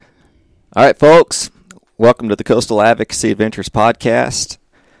All right, folks, welcome to the Coastal Advocacy Adventures podcast,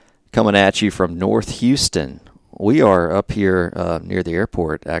 coming at you from North Houston. We are up here near the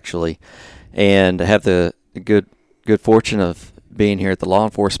airport, actually, and have the good fortune of being here at the law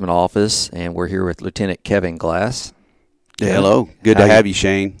enforcement office, and we're here with Lieutenant Kevin Glass. Yeah, hello. Good to have you,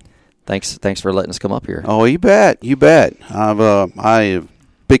 Shane. Thanks for letting us come up here. Oh, you bet. I'm a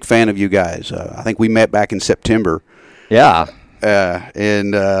big fan of you guys. I think we met back in September. Yeah.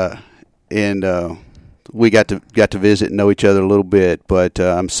 And we got to visit and know each other a little bit. But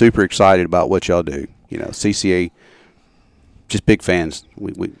I'm super excited about what y'all do. You know, CCA, just big fans.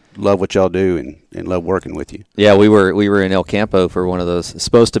 We love what y'all do and love working with you. Yeah, we were in El Campo for one of those. It's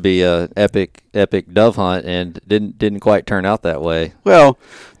supposed to be a epic dove hunt, and didn't quite turn out that way. Well,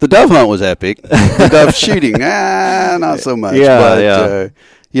 the dove hunt was epic. The dove shooting, not so much. Yeah, but, yeah.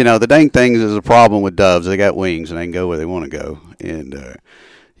 You know, the dang things is a problem with doves. They got wings and they can go where they want to go. And,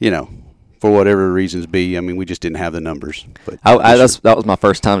 you know, for whatever reasons be, I mean, we just didn't have the numbers. But that was my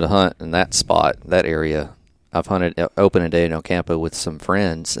first time to hunt in that spot, that area. I've hunted open day in El Campo with some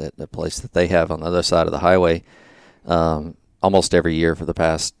friends at a place that they have on the other side of the highway almost every year for the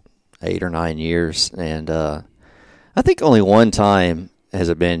past 8 or 9 years. And I think only one time has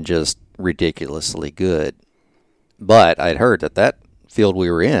it been just ridiculously good. But I'd heard that field we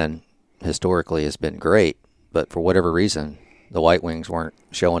were in historically has been great. But for whatever reason, the white wings weren't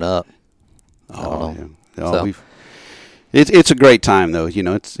showing up. I don't know. Yeah. So. It's a great time, though. You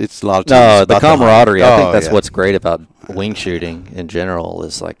know, it's a lot of times. No, the camaraderie. I think that's what's great about wing shooting in general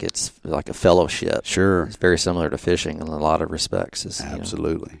is it's like a fellowship. Sure. It's very similar to fishing in a lot of respects.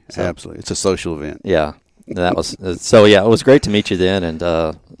 Absolutely. Absolutely. It's a social event. Yeah. That was so. Yeah, it was great to meet you then and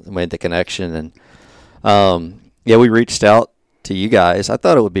made the connection. And we reached out to you guys. I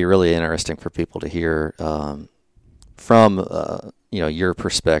thought it would be really interesting for people to hear from your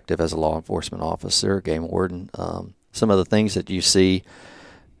perspective as a law enforcement officer, game warden. Some of the things that you see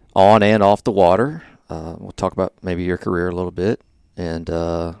on and off the water. We'll talk about maybe your career a little bit. And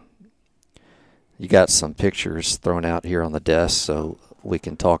you got some pictures thrown out here on the desk, so we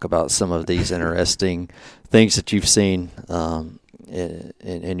can talk about some of these interesting things that you've seen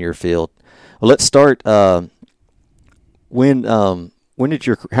in your field. Well, let's start. How'd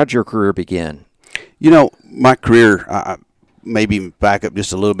your career begin? You know, my career, maybe back up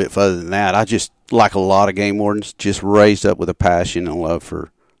just a little bit further than that. I just, like a lot of game wardens, just raised up with a passion and love for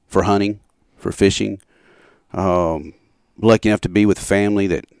hunting, for fishing. Lucky enough to be with a family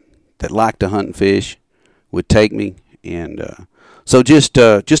that liked to hunt and fish, would take me, and so just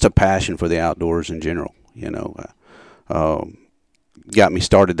a passion for the outdoors in general. You know, got me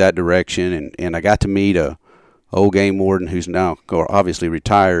started that direction, and I got to meet a old game warden who's now obviously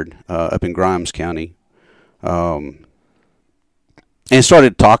retired up in Grimes County. And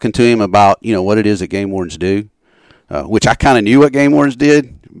started talking to him about, you know, what it is that game wardens do, which I kind of knew what game wardens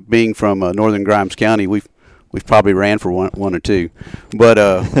did. Being from northern Grimes County, we've probably ran for one or two, but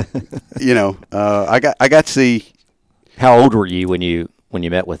you know, I got to see. How old were you when you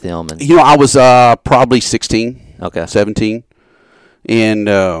met with him? And you know, I was probably 16, 17, and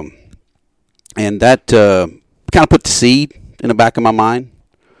that kind of put the seed in the back of my mind.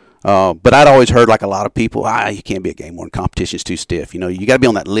 But I'd always heard, like a lot of people, you can't be a game warden. Competition's too stiff. You know, you got to be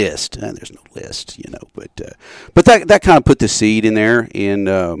on that list. There's no list, you know. But that kind of put the seed in there. And,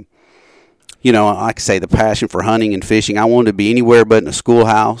 you know, like I say, the passion for hunting and fishing, I wanted to be anywhere but in a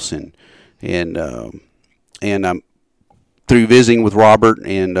schoolhouse. And through visiting with Robert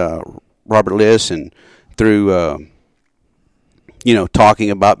and Robert Liss and through, you know, talking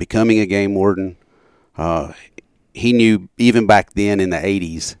about becoming a game warden, he knew even back then in the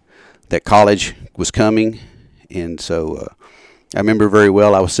 80s that college was coming, and so I remember very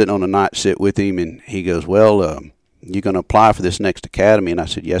well I was sitting on a night sit with him, and he goes, well, you going to apply for this next academy? And I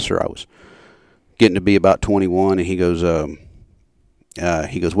said, yes, sir. I was getting to be about 21, and he goes,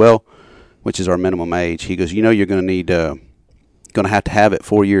 well, which is our minimum age, he goes, you know, you're going to have it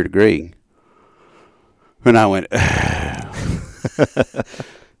 4-year degree. And I went,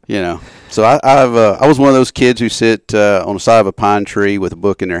 you know, so I was one of those kids who sit on the side of a pine tree with a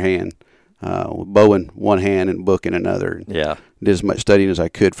book in their hand, with bow in one hand and a book in another. Yeah, did as much studying as I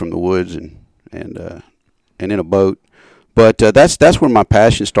could from the woods and in a boat. But that's where my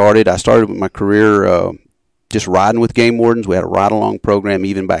passion started. I started with my career just riding with game wardens. We had a ride along program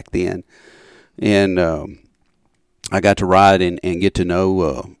even back then, and I got to ride and get to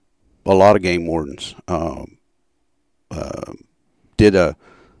know a lot of game wardens.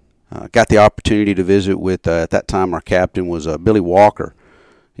 Got the opportunity to visit with at that time our captain was Billy Walker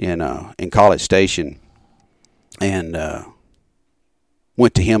in College Station, and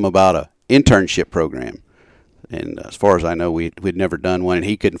went to him about a internship program. And as far as I know, we'd never done one, and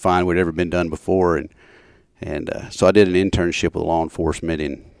he couldn't find what had ever been done before. And so I did an internship with law enforcement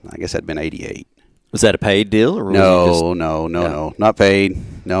in, I guess that'd been 88. Was that a paid deal? Or No, not paid.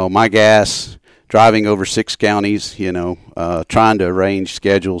 No, my gas, driving over 6 counties, trying to arrange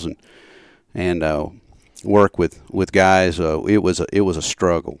schedules and work with guys. It was a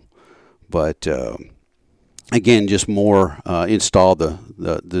struggle, but again, just more installed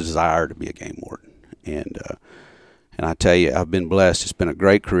the desire to be a game warden, and I tell you, I've been blessed. It's been a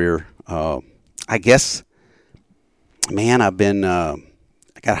great career. I guess, man, I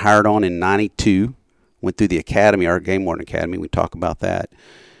got hired on in '92. Went through the academy, our game warden academy. We talk about that.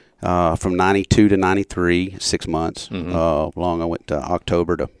 From 92 to 93, 6 months. Long. I went to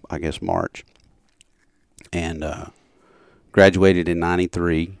October to, I guess, March. And graduated in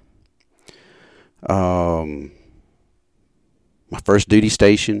 93. My first duty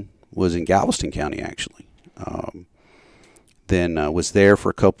station was in Galveston County, actually. Then was there for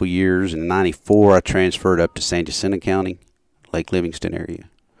a couple years. In 94, I transferred up to San Jacinto County, Lake Livingston area.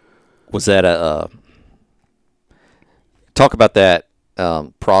 Was that talk about that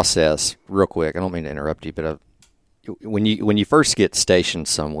process real quick? I don't mean to interrupt you, but when you first get stationed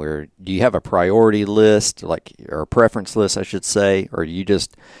somewhere, do you have a priority list, or a preference list, I should say, or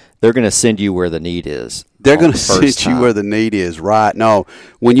they're going to send you where the need is? They're going to send you where the need is, right? No,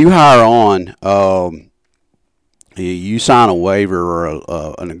 when you hire on, you sign a waiver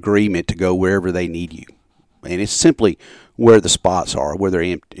or an agreement to go wherever they need you, and it's simply where the spots are, where they're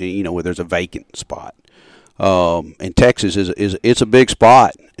empty, where there's a vacant spot. And Texas it's a big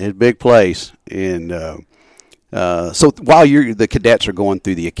spot, it's a big place, and so while the cadets are going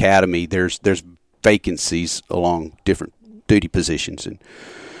through the academy, there's vacancies along different duty positions, and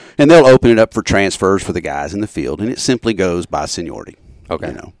they'll open it up for transfers for the guys in the field, and it simply goes by seniority.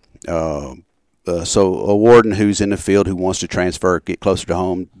 Okay. So a warden who's in the field who wants to transfer, get closer to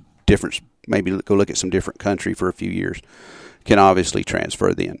home, maybe go look at some different country for a few years, can obviously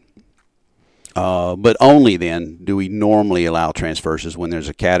transfer then. But only then do we normally allow transfers is when there's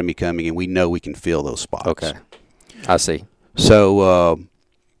academy coming and we know we can fill those spots. Okay, I see. So,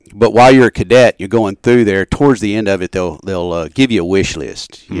 but while you're a cadet, you're going through there. Towards the end of it, they'll give you a wish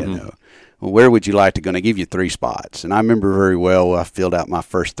list. Well, where would you like to go? And they give you 3 spots. And I remember very well I filled out my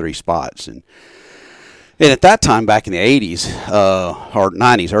first 3 spots. And at that time, back in the 80s or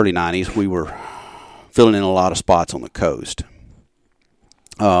 90s, early 90s, we were filling in a lot of spots on the coast.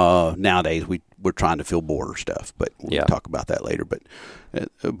 Nowadays we're trying to fill border stuff, but we'll talk about that later.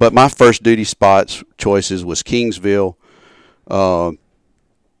 But my first duty choices was Kingsville.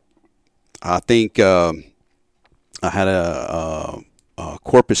 I think I had a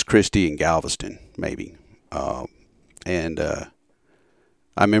Corpus Christi and Galveston maybe, and I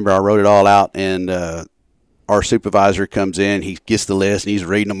remember I wrote it all out, and our supervisor comes in, he gets the list, and he's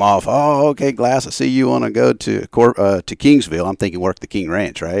reading them off. Oh, okay, Glass, I see you want to go to Kingsville. I'm thinking work the King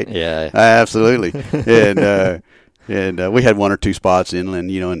Ranch, right? Yeah. Absolutely. and we had 1 or 2 spots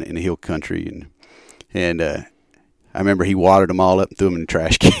inland, in the hill country. And I remember he watered them all up and threw them in the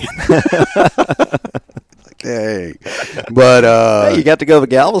trash can. Hey. But hey, you got to go to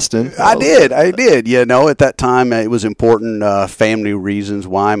Galveston. I did. At that time, it was important, family reasons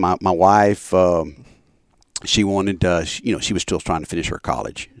why. My wife... she wanted, she was still trying to finish her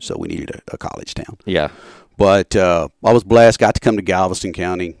college, so we needed a college town. Yeah. But I was blessed, got to come to Galveston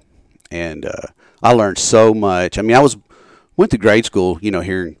County, and I learned so much. I mean, went to grade school,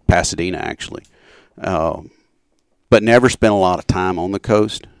 here in Pasadena, actually, but never spent a lot of time on the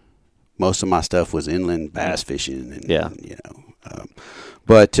coast. Most of my stuff was inland bass fishing,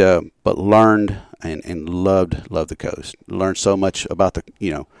 but learned and loved the coast. Learned so much about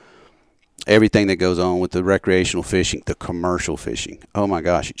everything that goes on with the recreational fishing, the commercial fishing. Oh my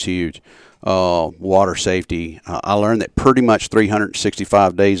gosh, it's huge. Water safety. I learned that pretty much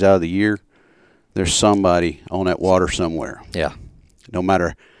 365 days out of the year, there's somebody on that water somewhere. Yeah. No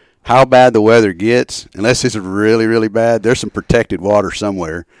matter how bad the weather gets, unless it's really, really bad, there's some protected water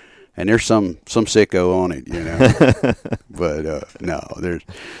somewhere, and there's some sicko on it, But no,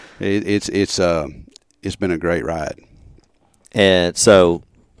 it's been a great ride. And so.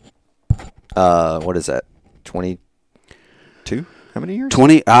 What is that? 22? How many years?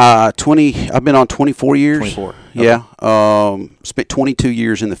 20. I've been on 24 years. 24. Okay. Yeah. Spent 22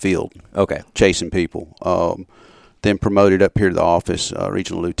 years in the field. Okay. Chasing people. Then promoted up here to the office,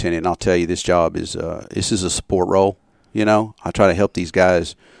 regional lieutenant. And I'll tell you, this job is this is a support role. I try to help these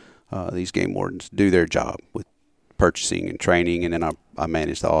guys, these game wardens, do their job with purchasing and training, and then I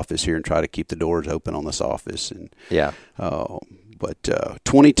manage the office here and try to keep the doors open on this office. And But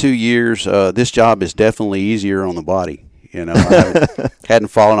 22 years, this job is definitely easier on the body. You know, I hadn't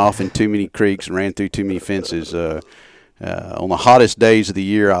fallen off in too many creeks and ran through too many fences. On the hottest days of the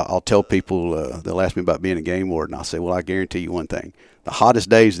year, I'll tell people, they'll ask me about being a game warden. I'll say, well, I guarantee you one thing. The hottest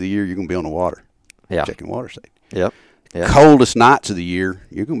days of the year, you're going to be on the water, checking water safety. Yep. Coldest nights of the year,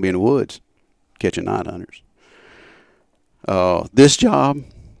 you're going to be in the woods catching night hunters. This job,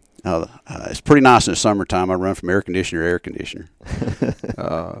 it's pretty nice in the summertime. I run from air conditioner to air conditioner.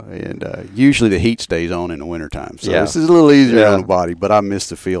 And usually the heat stays on in the wintertime. So this is a little easier on the body, but I miss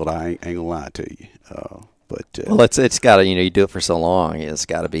the field. I ain't going to lie to you. Well, it's got to, you do it for so long. It's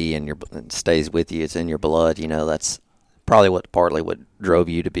got to be it stays with you. It's in your blood. That's probably partly what drove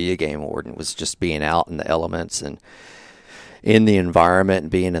you to be a game warden, was just being out in the elements and in the environment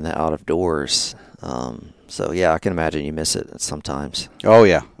and being in the out of doors. So I can imagine you miss it sometimes. Oh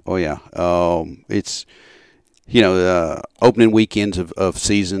yeah. It's opening weekends of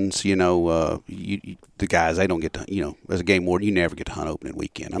seasons. The guys, they don't get to, as a game warden, you never get to hunt opening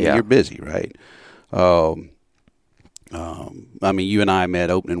weekend. I mean, you're busy, right? You and I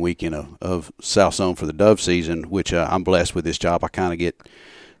met opening weekend of South Zone for the dove season, which I'm blessed with this job. I kind of get,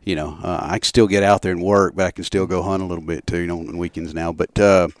 I can still get out there and work, but I can still go hunt a little bit too, on weekends now. But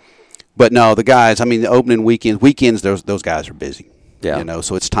no, the guys, the opening weekends, those guys are busy. Yeah.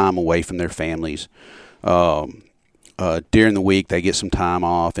 So it's time away from their families. During the week, they get some time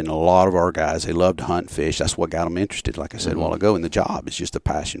off, and a lot of our guys, they love to hunt and fish. That's what got them interested, like I said a while ago, in the job. It's just a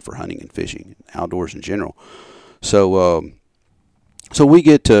passion for hunting and fishing, outdoors in general. So we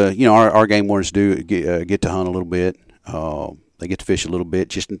get to, our game wardens do get to hunt a little bit. They get to fish a little bit,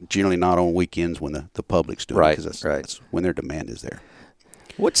 just generally not on weekends when the public's doing it, because that's when their demand is there.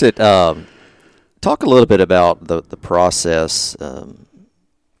 What's it? Talk a little bit about the process.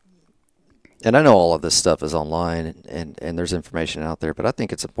 And I know all of this stuff is online and there's information out there, but I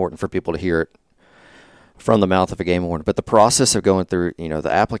think it's important for people to hear it from the mouth of a game warden. But the process of going through,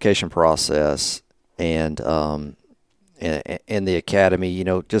 the application process and the academy,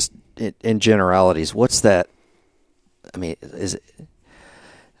 just in generalities, what's that? I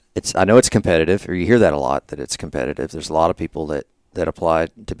know it's competitive, or you hear that a lot, that it's competitive. There's a lot of people that apply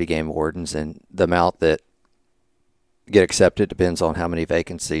to be game wardens, and the amount that get accepted depends on how many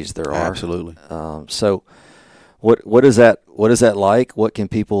vacancies there are. Absolutely. So what is that like? What can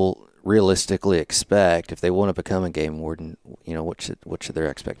people realistically expect if they want to become a game warden? What should their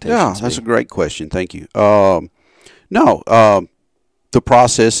expectations be? That's a great question. Thank you. The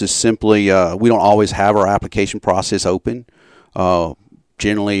process is simply, we don't always have our application process open.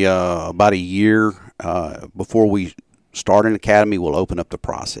 Generally, about a year before we start an academy, we'll open up the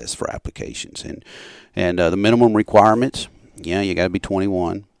process for applications. And the minimum requirements, you got to be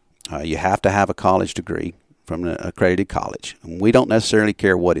 21. You have to have a college degree from an accredited college. And we don't necessarily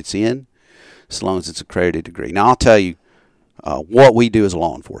care what it's in, as long as it's an accredited degree. Now, I'll tell you what we do as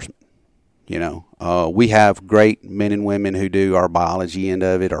law enforcement. We have great men and women who do our biology end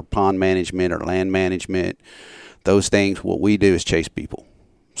of it, our pond management, our land management, those things. What we do is chase people.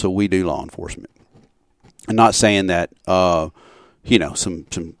 So we do law enforcement. I'm not saying that,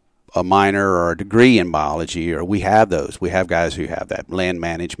 a minor or a degree in biology, or we have those. We have guys who have that, land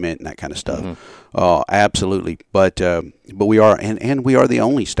management and that kind of stuff. Mm-hmm. Absolutely. But we are, and we are the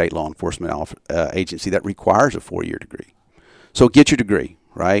only state law enforcement agency that requires a 4-year degree. So get your degree,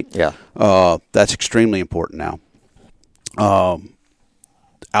 right? Yeah. That's extremely important now.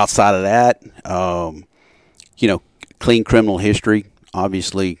 Outside of that, clean criminal history.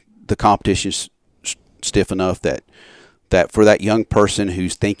 Obviously, the competition's stiff enough that for that young person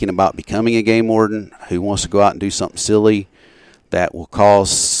who's thinking about becoming a game warden, who wants to go out and do something silly that will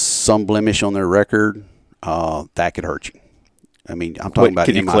cause some blemish on their record, that could hurt you. I'm talking about MIPs.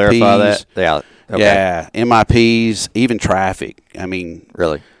 Can you clarify that? Yeah. Okay. Yeah, MIPs, even traffic.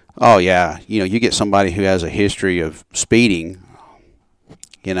 Really? Oh, yeah. You get somebody who has a history of speeding,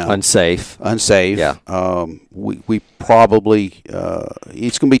 unsafe. Yeah. We probably,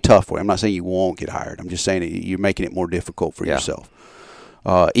 it's going to be tough for you. I'm not saying you won't get hired. I'm just saying you're making it more difficult for yourself.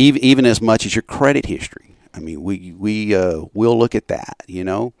 Even as much as your credit history. We'll look at that,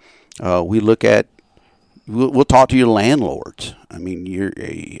 we'll talk to your landlords.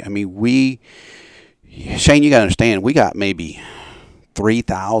 Shane, you got to understand, we got maybe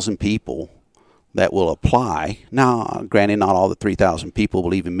 3,000 people that will apply. Now, granted, not all the 3,000 people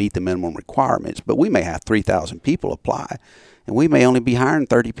will even meet the minimum requirements, but we may have 3,000 people apply, and we may only be hiring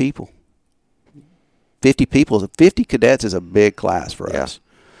 30 people. 50 people, 50 cadets is a big class for us.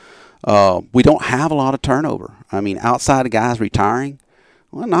 We don't have a lot of turnover. Outside of guys retiring,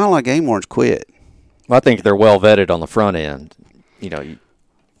 not a lot of game wardens quit. Well, I think they're well vetted on the front end.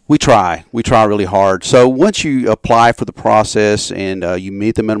 We try really hard. So once you apply for the process and you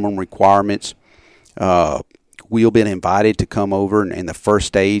meet the minimum requirements, we'll be invited to come over, and the first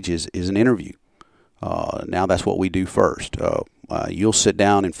stage is an interview. Now that's what we do first. You'll sit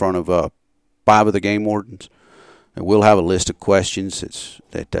down in front of 5 of the game wardens, and we'll have a list of questions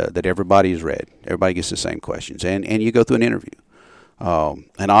that everybody has read. Everybody gets the same questions, and you go through an interview.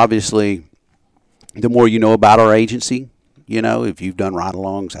 And obviously, the more you know about our agency, if you've done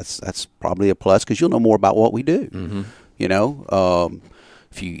ride-alongs, that's probably a plus because you'll know more about what we do. Mm-hmm.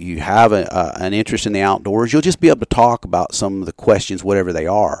 If you have an interest in the outdoors, you'll just be able to talk about some of the questions, whatever they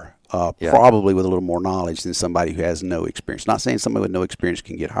are, probably with a little more knowledge than somebody who has no experience. Not saying somebody with no experience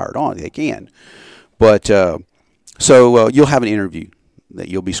can get hired on. They can. But so you'll have an interview that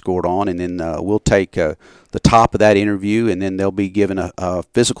you'll be scored on, and then we'll take the top of that interview, and then they'll be given a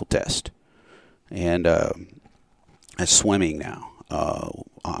physical test. And that's swimming now.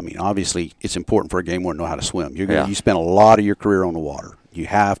 Obviously, it's important for a game warden to know how to swim. You spend a lot of your career on the water. You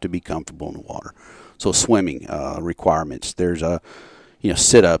have to be comfortable in the water. So swimming requirements. There's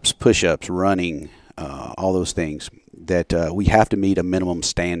sit-ups, push-ups, running, all those things that we have to meet a minimum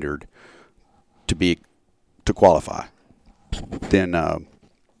standard to qualify. Then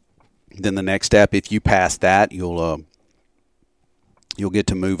the next step, if you pass that, you'll get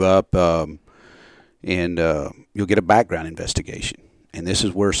to move up, and you'll get a background investigation. And this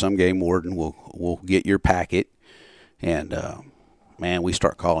is where some game warden will get your packet, and we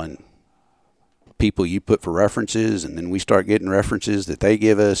start calling people you put for references, and then we start getting references that they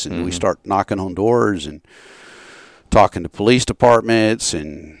give us, and we start knocking on doors and talking to police departments,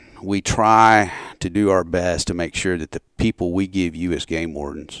 and we try to do our best to make sure that the people we give you as game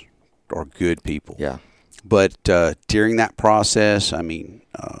wardens are good people. Yeah. But during that process,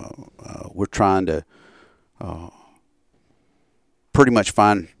 we're trying to pretty much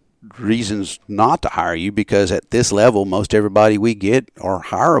find reasons not to hire you, because at this level, most everybody we get are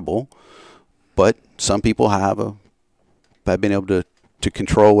hireable, but some people have been able to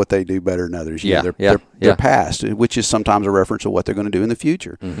control what they do better than others. They're past, which is sometimes a reference of what they're going to do in the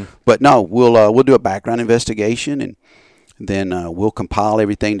future. Mm-hmm. But no, we'll do a background investigation, and then we'll compile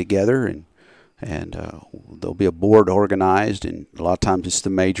everything together, and there'll be a board organized, and a lot of times it's the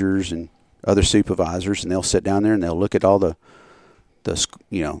majors and other supervisors, and they'll sit down there and they'll look at all the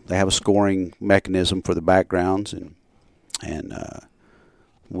they have a scoring mechanism for the backgrounds, and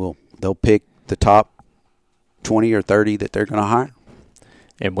they'll pick the top 20 or 30 that they're going to hire.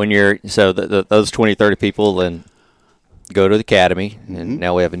 And when those 20, 30 people then go to the academy, and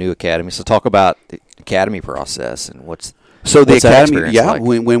now we have a new academy. So talk about the academy process and what's the academy. Yeah, like?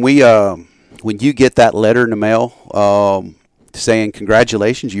 When you get that letter in the mail saying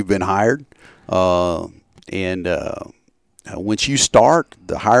congratulations, you've been hired, and once you start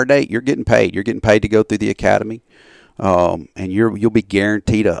the hire date, you're getting paid. You're getting paid to go through the academy, and you'll be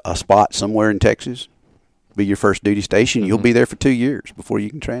guaranteed a spot somewhere in Texas. Be your first duty station. Mm-hmm. You'll be there for 2 years before you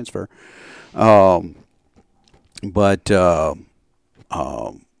can transfer. But the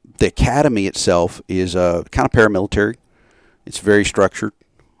academy itself is kind of paramilitary. It's very structured.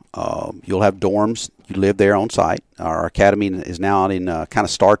 You'll have dorms. You live there on site. Our academy is now out in kind of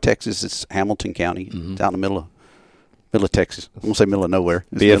Star, Texas. It's Hamilton County. Mm-hmm. It's out in the middle of Texas. I won't say middle of nowhere.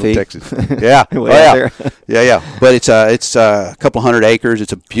 It's BFE? Middle of Texas. Yeah. Yeah. But it's a couple hundred acres.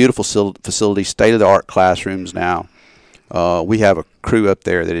 It's a beautiful facility, state-of-the-art classrooms now. We have a crew up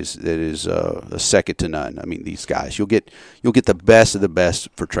there that is a second to none. I mean, these guys, you'll get the best of the best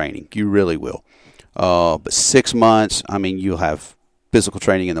for training. You really will. But 6 months, you'll have physical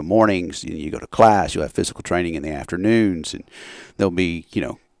training in the mornings. You go to class. You'll have physical training in the afternoons, and there'll be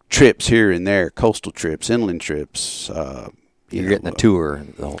trips here and there, coastal trips, inland trips. You're getting a tour.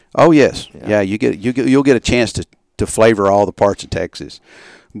 Oh yes, yeah. You'll get a chance to flavor all the parts of Texas.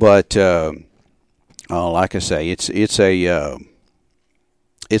 But like I say, it's a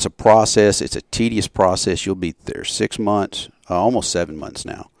process. It's a tedious process. You'll be there 6 months, almost 7 months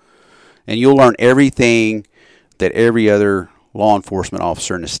now, and you'll learn everything that every other law enforcement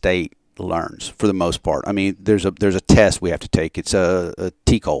officer in the state learns, for the most part. There's a test we have to take. It's a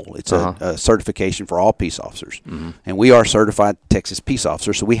TCOL. It's a certification for all peace officers. Mm-hmm. And we are certified Texas peace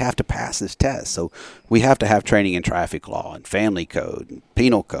officers, so we have to pass this test. So we have to have training in traffic law and family code and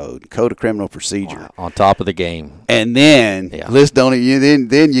penal code and code of criminal procedure. Wow. On top of the game. And then,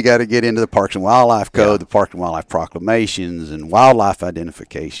 then you got to get into the Parks and Wildlife Code, the Park and Wildlife Proclamations, and wildlife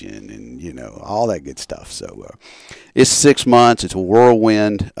identification, and all that good stuff. So it's 6 months. It's a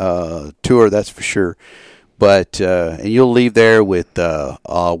whirlwind tour, that's for sure. But and you'll leave there with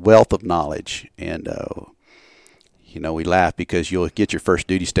a wealth of knowledge, and we laugh because you'll get your first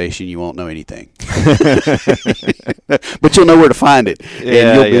duty station, you won't know anything, but you'll know where to find it,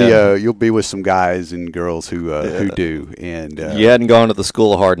 and you'll be with some guys and girls who do. And you hadn't gone to the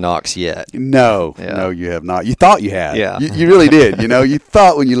school of hard knocks yet. No, you have not. You thought you had. Yeah, you really did. You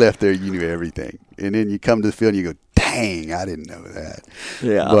thought when you left there you knew everything, and then you come to the field and you go, "Dang, I didn't know that."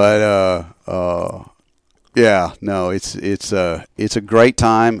 Yeah, but yeah, no, it's a great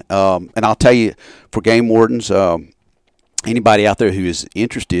time, and I'll tell you, for game wardens. Anybody out there who is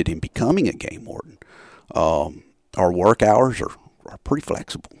interested in becoming a game warden, our work hours are pretty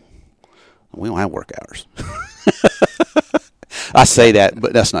flexible. We don't have work hours. I say that,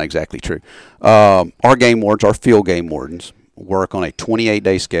 but that's not exactly true. Our game wardens, our field game wardens, work on a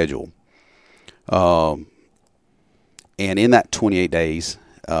 28-day schedule. And in that 28 days,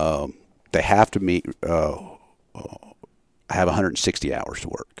 they have to have 160 hours to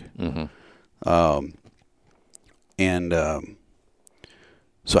work. Mm-hmm.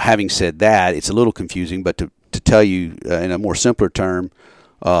 So having said that, it's a little confusing, but to tell you in a more simpler term,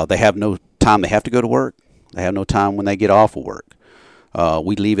 they have no time they have to go to work. They have no time when they get off of work.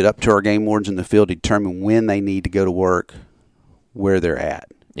 We leave it up to our game wardens in the field to determine when they need to go to work, where they're at.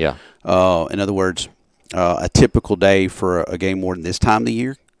 Yeah. In other words, a typical day for a game warden this time of the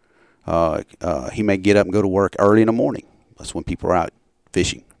year, he may get up and go to work early in the morning. That's when people are out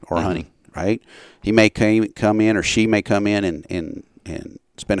fishing or hunting. Right? He may come in, or she may come in and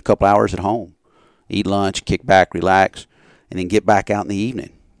spend a couple hours at home, eat lunch, kick back, relax, and then get back out in the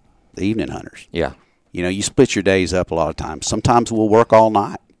evening. The evening hunters. Yeah. You split your days up a lot of times. Sometimes we'll work all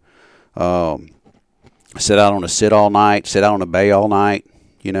night. Sit out on a sit all night, sit out on a bay all night,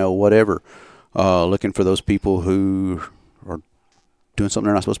 whatever. Looking for those people who are doing something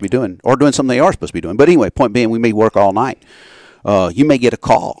they're not supposed to be doing, or doing something they are supposed to be doing. But anyway, point being, we may work all night. You may get a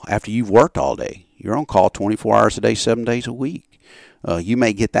call after you've worked all day. You're on call 24 hours a day, 7 days a week. You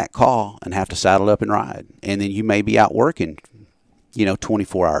may get that call and have to saddle up and ride. And then you may be out working,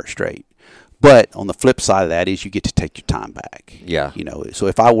 24 hours straight. But on the flip side of that is you get to take your time back. Yeah. So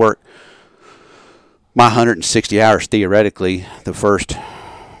if I work my 160 hours theoretically the first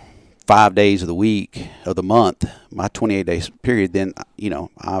 5 days of the week of the month, my 28 days period, then,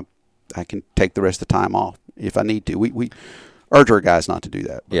 I can take the rest of the time off if I need to. We urge our guys not to do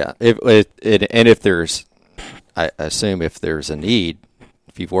that. Yeah. If there's, I assume if there's a need,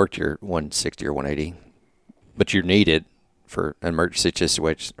 if you've worked your 160 or 180, but you're needed for an emergency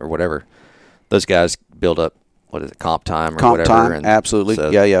situation or whatever, those guys build up, comp time or whatever. Comp time, absolutely. So,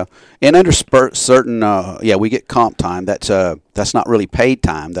 yeah. And under certain, we get comp time. That's not really paid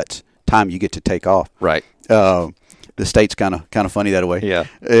time. That's time you get to take off. Right. The state's kind of funny that way. Yeah.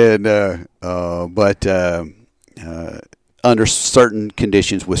 And but under certain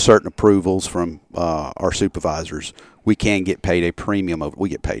conditions with certain approvals from our supervisors, we can get paid a premium. We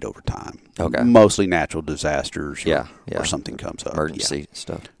get paid overtime. Okay. Mostly natural disasters. Or something comes up. Emergency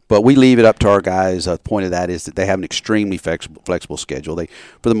stuff. But we leave it up to our guys. The point of that is that they have an extremely flexible schedule. They,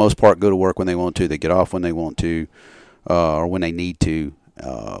 for the most part, go to work when they want to. They get off when they want to, or when they need to.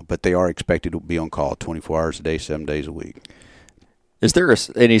 But they are expected to be on call 24 hours a day, 7 days a week. Is there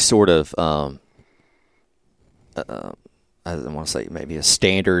any sort of, I don't want to say maybe a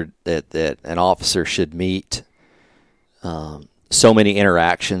standard that an officer should meet so many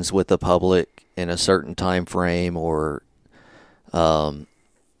interactions with the public in a certain time frame, or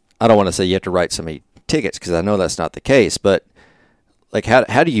I don't want to say you have to write so many tickets because I know that's not the case, but like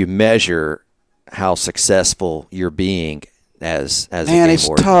how do you measure how successful you're being as a game it's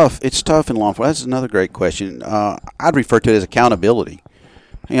warden? tough. It's tough in law enforcement. That's another great question. I'd refer to it as accountability.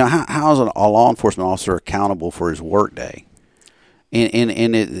 How is a law enforcement officer accountable for his work day? And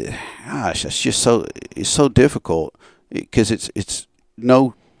it, gosh, it's just so difficult because it's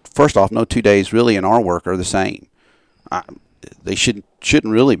first off, no 2 days really in our work are the same. They shouldn't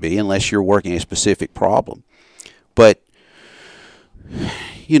really be unless you're working a specific problem. But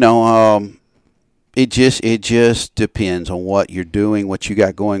it just depends on what you're doing, what you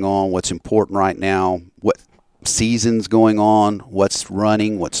got going on, what's important right now, what season's going on, what's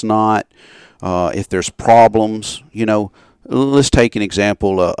running, what's not. If there's problems, let's take an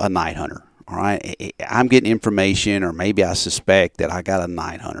example, a night hunter. All right, I'm getting information, or maybe I suspect that I got a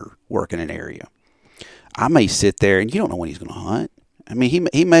night hunter working an area. I may sit there, and you don't know when he's going to hunt. I mean,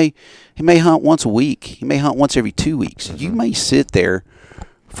 he may hunt once a week. He may hunt once every 2 weeks. Mm-hmm. You may sit there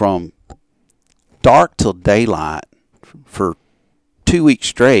from dark till daylight for 2 weeks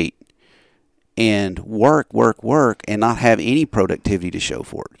straight and work, and not have any productivity to show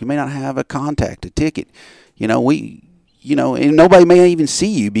for it. You may not have a contact, a ticket. You and nobody may even see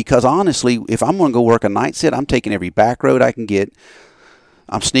you because honestly, if I'm going to go work a night sit, I'm taking every back road I can get.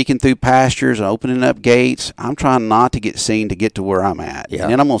 I'm sneaking through pastures and opening up gates. I'm trying not to get seen to get to where I'm at. Yeah.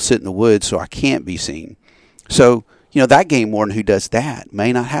 And then I'm going to sit in the woods so I can't be seen. So, that game warden who does that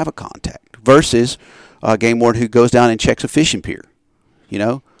may not have a contact versus a game warden who goes down and checks a fishing pier.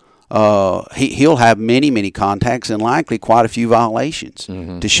 He'll have many, many contacts and likely quite a few violations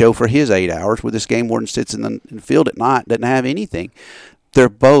to show for his 8 hours, where this game warden sits in the field at night, doesn't have anything. They're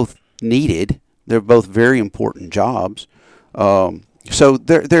both needed. They're both very important jobs. So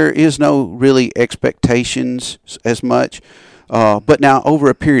there is no really expectations as much. But now over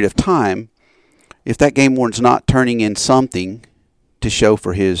a period of time, if that game warden's not turning in something to show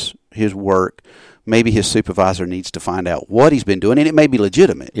for his work, maybe his supervisor needs to find out what he's been doing, and it may be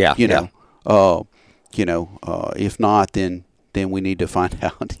legitimate. Yeah. If not, then we need to find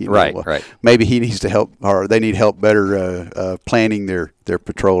out. Right. Maybe he needs to help, or they need help better planning their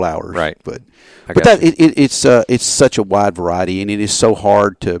patrol hours. Right. But it's such a wide variety, and it is so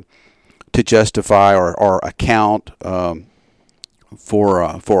hard to justify or account for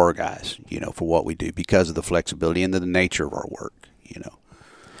our guys, for what we do because of the flexibility and the nature of our work.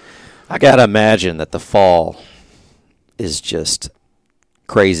 I gotta imagine that the fall is just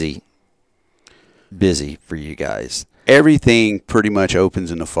crazy busy for you guys. Everything pretty much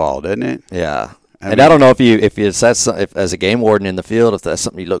opens in the fall, doesn't it? Yeah. I don't know if as a game warden in the field, if that's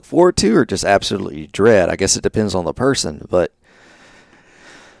something you look forward to or just absolutely dread. I guess it depends on the person, but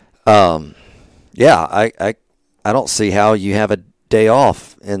I don't see how you have a day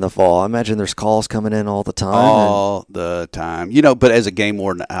off in the fall. I imagine there's calls coming in all the time. All the time. But as a game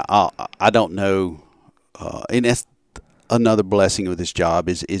warden, I don't know, and that's another blessing of this job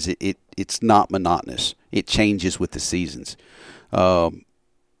is it's not monotonous. It changes with the seasons.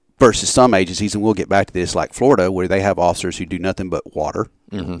 Versus some agencies, and we'll get back to this, like Florida, where they have officers who do nothing but water,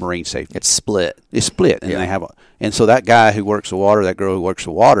 marine safety. It's split. And they have and so that guy who works the water, that girl who works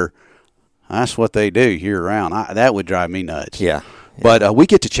the water, that's what they do year round. That would drive me nuts. Yeah. But we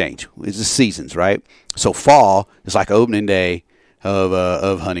get to change. It's the seasons, right? So fall is like opening day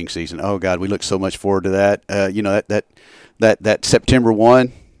of hunting season. Oh God, we look so much forward to that. That September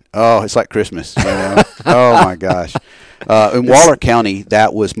 1. Oh, it's like Christmas. Oh my gosh. In Waller County,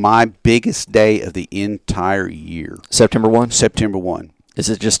 that was my biggest day of the entire year. September 1? September 1. Is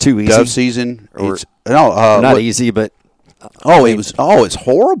it just too easy? Dove season. Not easy, but it's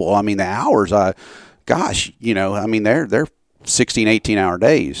horrible. I mean, the hours, they're 16, 18-hour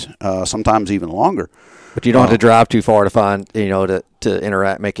days, sometimes even longer. But you don't have to drive too far to find, to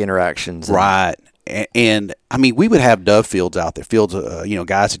make interactions. Right. And I mean, we would have dove fields out there. Fields,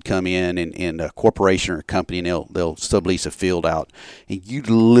 guys would come in and a corporation or a company, and they'll sublease a field out, and you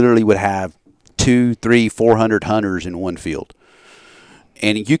literally would have 200, 300, 400 hunters in one field,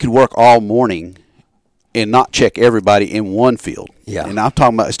 and you could work all morning and not check everybody in one field. Yeah. And I'm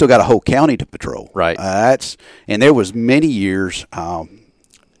talking about, I still got a whole county to patrol. Right. And there was many years.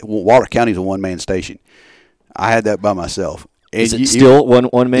 Waller County is a one-man station. I had that by myself. Is it still one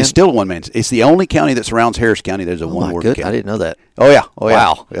man? It's still one man. It's the only county that surrounds Harris County that's a one-ward county. I didn't know that. Oh yeah.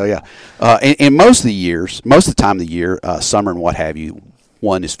 Wow. Oh yeah. And most of the time of the year, summer and what have you,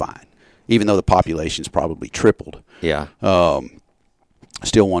 one is fine, even though the population's probably tripled. Yeah.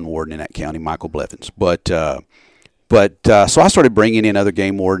 Still one warden in that county, Michael Blevins. But so I started bringing in other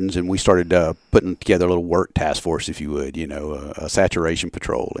game wardens, and we started putting together a little work task force, if you would, a saturation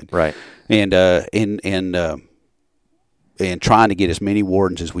patrol, and trying to get as many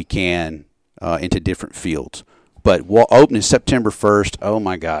wardens as we can into different fields. But opening September 1st, oh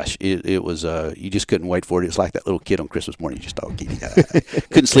my gosh, it was you just couldn't wait for it. It was like that little kid on Christmas morning. You just thought,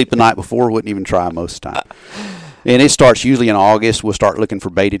 couldn't sleep the night before, wouldn't even try most of the time. And it starts usually in August. We'll start looking for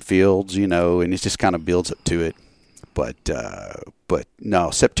baited fields, and it just kind of builds up to it. But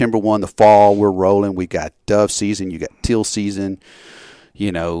no, September 1, the fall, we're rolling. We got dove season, you got teal season,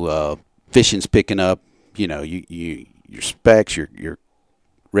 fishing's picking up. Your specs, your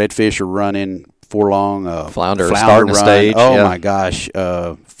redfish are running forelong. Flounder starting to stage. Oh my gosh,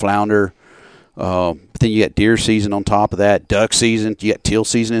 flounder. But then you got deer season on top of that, duck season. You got teal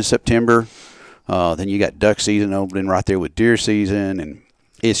season in September. Then you got duck season opening right there with deer season, and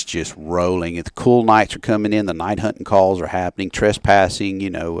it's just rolling. The cool nights are coming in. The night hunting calls are happening. Trespassing,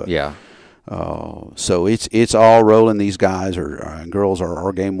 Yeah. So it's all rolling. These guys or girls or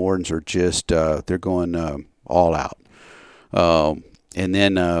our game wardens are just they're going all out. And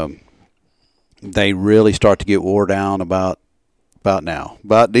then they really start to get wore down about now.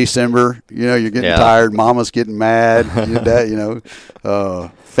 About December, you're getting tired. Mama's getting mad. Your dad,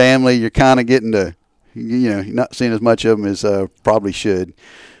 family, you're kind of getting to you're not seeing as much of them as probably should.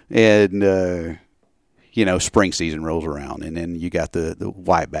 And spring season rolls around, and then you got the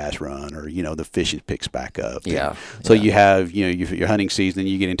white bass run, or the fishing picks back up. Yeah. So you have your hunting season, and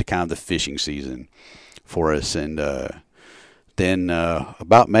you get into kind of the fishing season for us, and then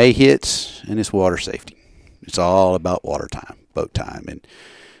about May hits, and it's water safety. It's all about water time, boat time,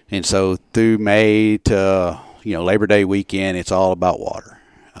 and so through May to Labor Day weekend, it's all about water.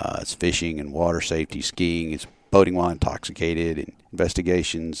 It's fishing and water safety, skiing. It's boating while intoxicated, and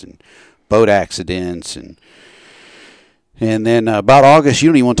investigations and boat accidents, and then about August, you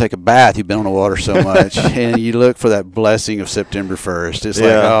don't even want to take a bath. You've been on the water so much, and you look for that blessing of September 1st. It's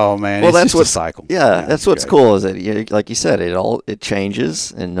like, oh man, well, that's just a cycle. Yeah, that's what's cool is that, like you said, it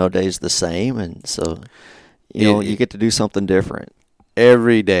changes, and no day's the same, and so you get to do something different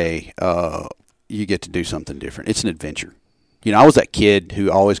every day. You get to do something different. It's an adventure. I was that kid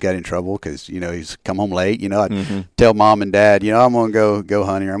who always got in trouble because, he's come home late. I'd tell mom and dad, I'm going to go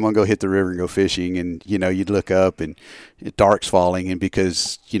hunting, or I'm going to go hit the river and go fishing. And, you'd look up and dark's falling. And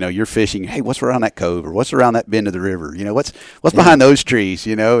because, you're fishing, hey, what's around that cove, or what's around that bend of the river? What's behind those trees,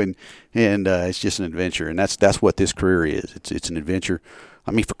 and it's just an adventure. And that's what this career is. It's an adventure.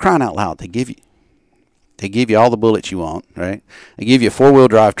 I mean, for crying out loud, they give you all the bullets you want, right? They give you a 4-wheel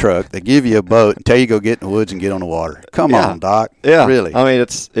drive truck. They give you a boat and tell you to go get in the woods and get on the water. Come on, Doc. Yeah, really. I mean,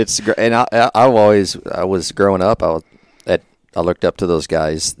 it's great. And I was growing up. I looked up to those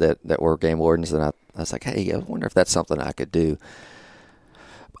guys that were game wardens, and I was like, hey, I wonder if that's something I could do.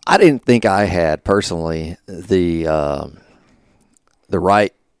 I didn't think I had personally the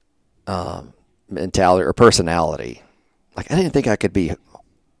right mentality or personality. Like, I didn't think I could be.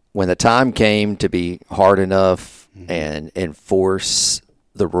 When the time came to be hard enough and enforce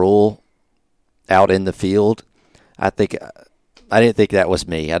the rule out in the field, I didn't think that was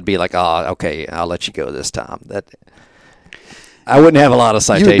me. I'd be like, oh, okay, I'll let you go this time. I wouldn't have a lot of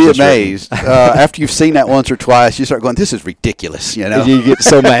citations. You would be amazed. After you've seen that once or twice, you start going, this is ridiculous. You get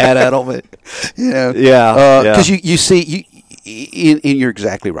so mad at them. Yeah. Because you see, and you're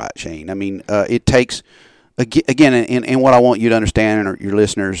exactly right, Shane. I mean, it takes... Again, and what I want you to understand, and your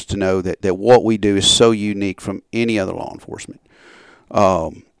listeners to know, that what we do is so unique from any other law enforcement.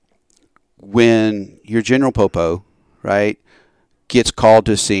 When your General Popo, right, gets called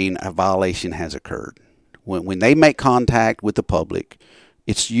to a scene, a violation has occurred. When they make contact with the public,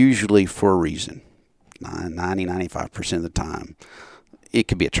 it's usually for a reason, 95% of the time. It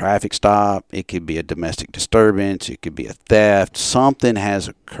could be a traffic stop. It could be a domestic disturbance. It could be a theft. Something has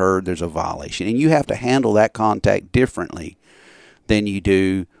occurred. There's a violation. And you have to handle that contact differently than you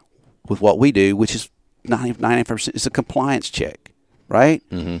do with what we do, which is 95%. It's a compliance check, right?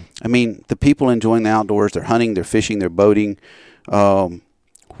 Mm-hmm. I mean, the people enjoying the outdoors, they're hunting, they're fishing, they're boating.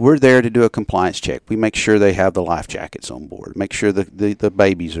 We're there to do a compliance check. We make sure they have the life jackets on board. Make sure the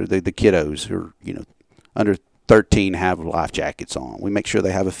babies or the kiddos who are, under 13 have life jackets on. We make sure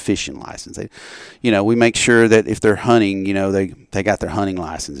they have a fishing license. We make sure that if they're hunting, they got their hunting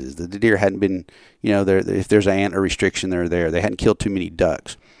licenses. The deer hadn't been, if there's an antler restriction, they're there. They hadn't killed too many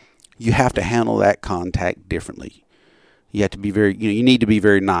ducks. You have to handle that contact differently. You have to be you need to be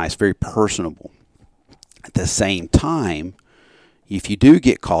very nice, very personable. At the same time, if you do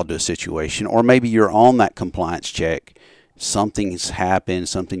get called to a situation, or maybe you're on that compliance check, something's happened,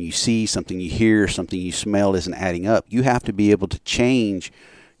 something you see, something you hear, something you smell isn't adding up. You have to be able to change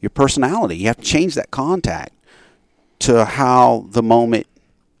your personality. You have to change that contact to how the moment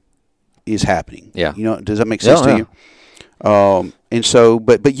is happening. Yeah. Does that make sense to you? And so,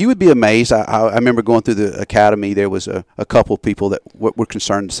 but you would be amazed. I remember going through the academy. There was a couple of people that were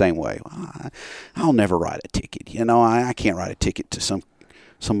concerned the same way. I'll never write a ticket. I can't write a ticket to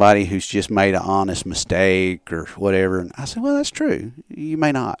somebody who's just made an honest mistake or whatever. And I said, well, that's true. You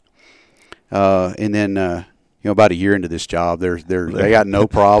may not. And then, about a year into this job, they got no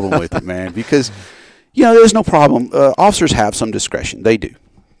problem with it, man, because, there's no problem. Officers have some discretion. They do.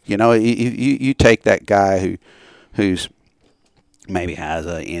 You take that guy who's maybe has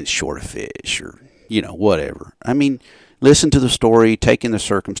an inch short of fish or, whatever. I mean, listen to the story, take in the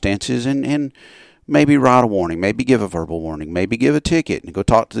circumstances, and maybe write a warning, maybe give a verbal warning, maybe give a ticket and go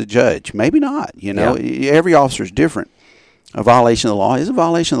talk to the judge. Maybe not. Every officer is different. A violation of the law is a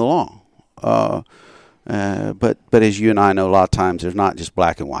violation of the law. But as you and I know, a lot of times there's not just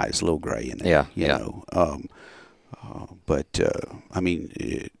black and white; it's a little gray in there.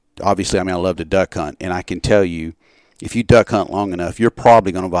 Obviously, I love to duck hunt, and I can tell you, if you duck hunt long enough, you're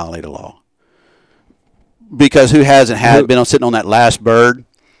probably going to violate a law. Because who hasn't been sitting on that last bird?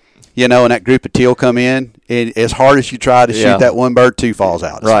 And that group of teal come in, as hard as you try to shoot that one bird, 2 falls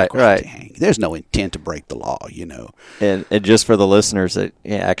out. It's right, like, right. Dang, there's no intent to break the law, And just for the listeners that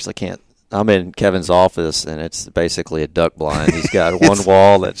actually can't, I'm in Kevin's office, and it's basically a duck blind. He's got one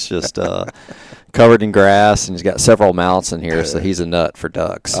wall that's just covered in grass, and he's got several mounts in here, so he's a nut for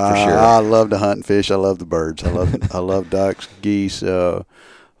ducks, for sure. I love to hunt and fish. I love the birds. I love ducks, geese. There's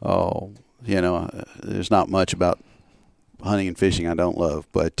not much about hunting and fishing I don't love,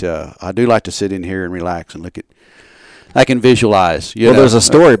 but I do like to sit in here and relax and look at. I can visualize. There's a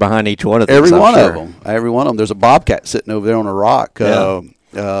story behind each one of them. Every one of them. There's a bobcat sitting over there on a rock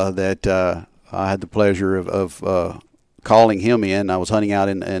that I had the pleasure of calling him in. I was hunting out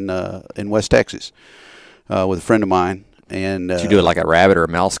in West Texas with a friend of mine. And did you do it like a rabbit or a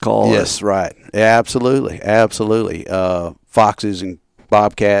mouse call? Yes, right. Absolutely. Foxes and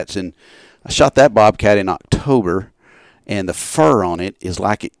bobcats, and I shot that bobcat in October, and the fur on it is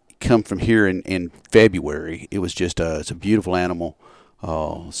like it come from here in February. It was just it's a beautiful animal.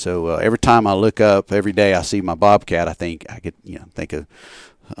 So every time I look up, every day I see my bobcat, I think of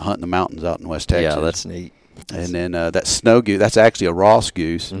hunting the mountains out in West Texas. Yeah, that's neat. And then that snow goose, that's actually a Ross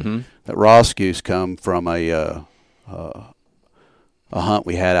goose. Mm-hmm. That Ross goose come from a hunt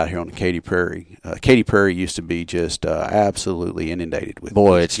we had out here on the Katy Prairie. Katy Prairie used to be just absolutely inundated with.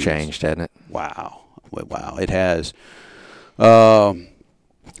 Boy, it's geese. changed, hasn't it? Wow, it has.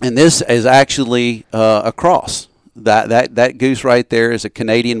 And this is actually a cross. That goose right there is a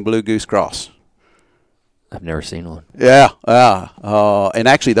Canadian blue goose cross. I've never seen one. Yeah. And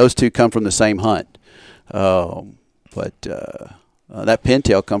actually, those two come from the same hunt. But that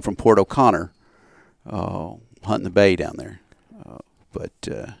pintail come from Port O'Connor, hunting the bay down there.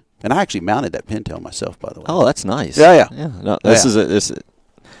 And I actually mounted that pintail myself, by the way. Oh, that's nice. Yeah. No, this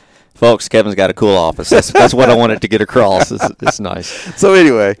folks, Kevin's got a cool office. That's what I wanted to get across. It's nice. So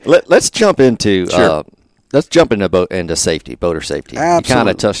anyway, let's jump into sure. Into safety, boater safety. Absolutely. You kind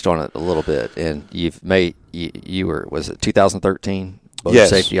of touched on it a little bit, and you were, was it 2013 Boater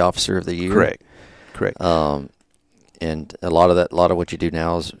Safety Officer of the Year? Correct. And a lot of what you do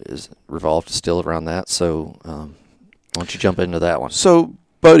now is revolved still around that. So why don't you jump into that one? So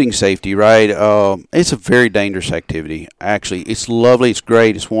boating safety, right? It's a very dangerous activity. Actually, it's lovely, it's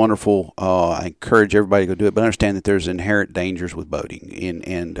great, it's wonderful. I encourage everybody to go do it, but understand that there's inherent dangers with boating,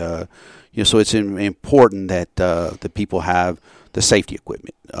 and so it's important that the people have the safety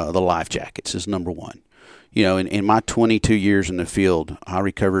equipment. The life jackets is number one. In my 22 years in the field, I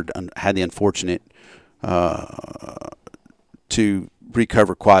had the unfortunate to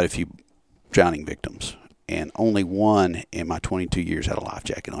recover quite a few drowning victims. And only one in my 22 years had a life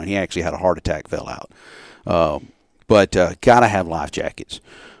jacket on. He actually had a heart attack, fell out. But got to have life jackets.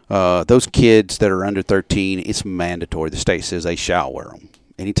 Those kids that are under 13, it's mandatory. The state says they shall wear them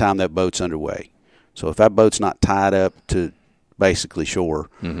anytime that boat's underway. So if that boat's not tied up to basically shore,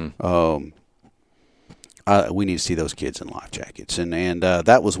 Mm-hmm. We need to see those kids in life jackets. And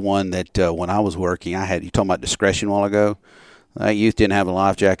that was one that when I was working, you talking about discretion a while ago. That youth didn't have a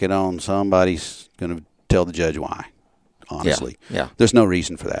life jacket on. Somebody's going to tell the judge why, honestly. Yeah. There's no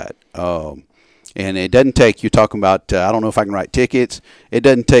reason for that. And it doesn't take, you're talking about, I don't know if I can write tickets. It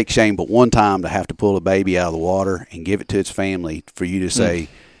doesn't take Shane but one time to have to pull a baby out of the water and give it to its family for you to say,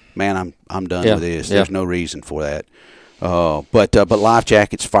 man, I'm done with this. Yeah. There's no reason for that. But life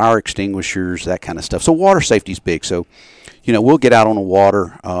jackets, fire extinguishers, that kind of stuff. So water safety is big. So, we'll get out on the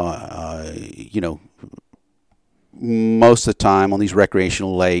water, most of the time on these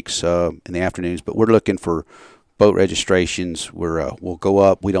recreational lakes in the afternoons, but we're looking for boat registrations. We'll go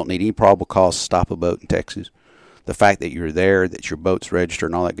up. We don't need any probable cause to stop a boat in Texas. The fact that you're there, that your boat's registered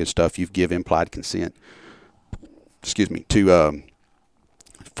and all that good stuff, you've given implied consent, to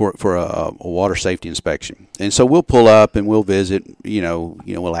for a water safety inspection. And so we'll pull up and we'll visit,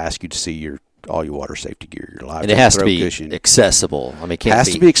 we'll ask you to see all your water safety gear, your life. And it has to be cushion. accessible. I mean, it has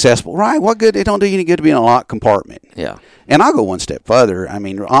to be accessible. Right. What good? It don't do you any good to be in a locked compartment. Yeah. And I'll go one step further. I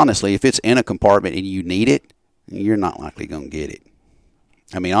mean, honestly, if it's in a compartment and you need it, you're not likely going to get it.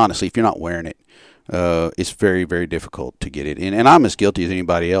 I mean, honestly, if you're not wearing it, it's very, very difficult to get it. And I'm as guilty as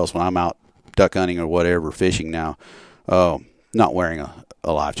anybody else when I'm out duck hunting or whatever, fishing now, not wearing a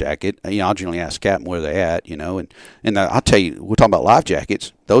life jacket. I'll generally ask the captain where they're at, and I'll tell you, we're talking about life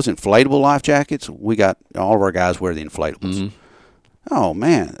jackets. Those inflatable life jackets, we got all of our guys wear the inflatables. Mm-hmm. Oh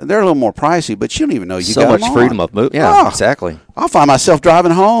man, they're a little more pricey, but you don't even know you so got much them on. freedom of movement. Yeah, exactly. I'll find myself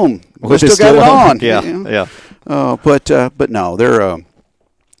driving home. We With still got it on. Yeah. But no, they're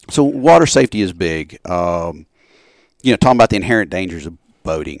so water safety is big. Talking about the inherent dangers of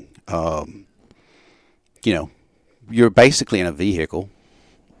boating. You're basically in a vehicle,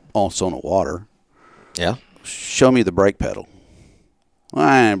 also on the water. Yeah. Show me the brake pedal. Well,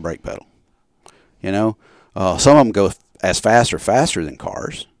 I ain't brake pedal. You know, some of them go as fast or faster than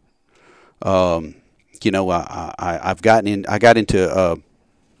cars. You know, I got into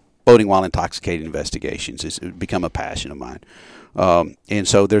boating while intoxicated investigations. It's become a passion of mine. And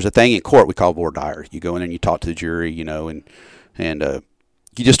so there's a thing in court we call voir dire. You go in and you talk to the jury, you know, and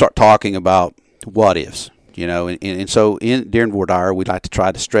you just start talking about what ifs, you know. And so during voir dire, we'd like to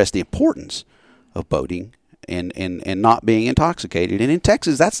try to stress the importance of boating and not being intoxicated. And in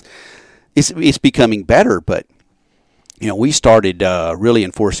Texas, it's becoming better, but you know, we started really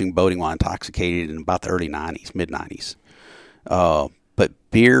enforcing boating while intoxicated in about the early 90s, mid-90s. But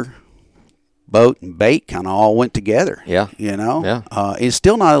beer, boat, and bait kind of all went together. Yeah. You know? Yeah. It's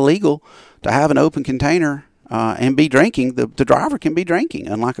still not illegal to have an open container and be drinking. The driver can be drinking,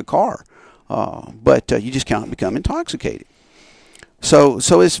 unlike a car. But you just can't become intoxicated. So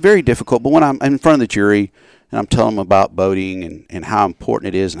it's very difficult. But when I'm in front of the jury and I'm telling them about boating and how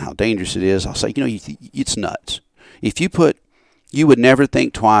important it is and how dangerous it is, I'll say, you know, it's nuts. If you would never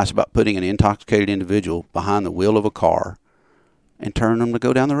think twice about putting an intoxicated individual behind the wheel of a car and turning them to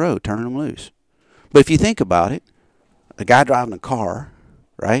go down the road, turning them loose. But if you think about it, the guy driving a car,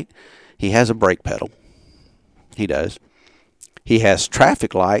 right, he has a brake pedal. He does. He has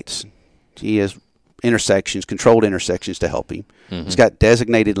traffic lights. He has intersections, controlled intersections to help him. Mm-hmm. He's got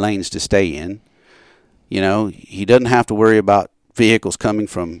designated lanes to stay in. You know, he doesn't have to worry about vehicles coming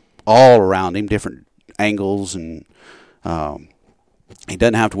from all around him, different angles, and he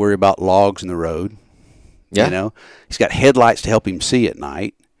doesn't have to worry about logs in the road. Yeah. You know, he's got headlights to help him see at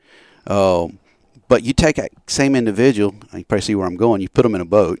night. But you take that same individual, you probably see where I'm going, you put him in a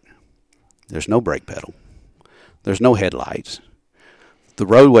boat. There's no brake pedal. There's no headlights. The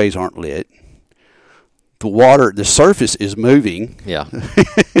roadways aren't lit. The surface is moving. Yeah.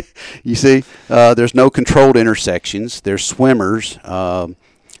 You see, there's no controlled intersections. There's swimmers.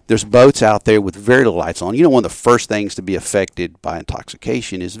 There's boats out there with very little lights on. You know, one of the first things to be affected by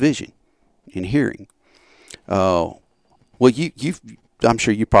intoxication is vision and hearing. Well, I'm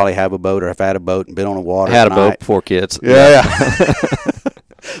sure you probably have a boat or have had a boat and been on the water. I had a boat before kids. Yeah.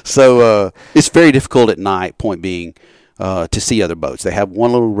 So it's very difficult at night, point being, to see other boats. They have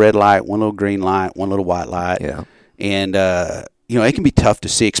one little red light, one little green light, one little white light. Yeah. And, you know, it can be tough to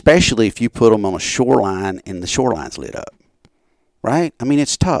see, especially if you put them on a shoreline and the shoreline's lit up. Right? I mean,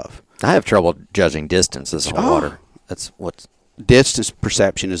 it's tough. I have trouble judging distances on water. That's what's... Distance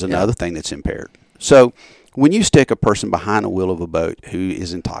perception is another thing that's impaired. So when you stick a person behind the wheel of a boat who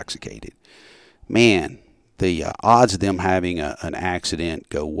is intoxicated, man, the odds of them having an accident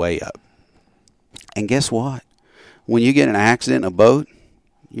go way up. And guess what? When you get in an accident in a boat,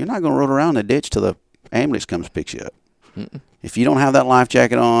 you're not going to roll around in a ditch till the ambulance comes and picks you up. Mm-mm. If you don't have that life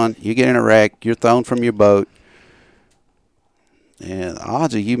jacket on, you get in a wreck, you're thrown from your boat, and the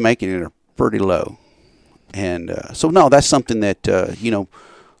odds of you making it are pretty low. And so, no, that's something that, you know,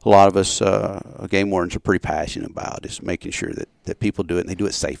 a lot of us game wardens are pretty passionate about, is making sure that people do it and they do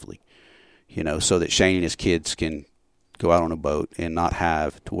it safely, you know, so that Shane and his kids can go out on a boat and not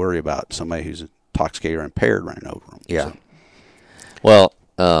have to worry about somebody who's intoxicated or impaired running over them. Yeah. So. Well,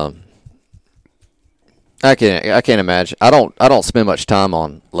 I can't imagine. I don't spend much time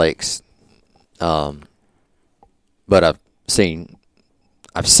on lakes, but I've seen,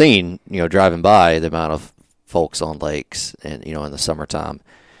 you know, driving by the amount of folks on lakes and, you know, in the summertime.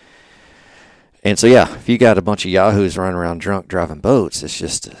 And so, yeah, if you got a bunch of yahoos running around drunk driving boats, it's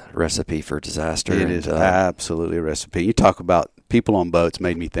just a recipe for disaster. It is absolutely a recipe. You talk about people on boats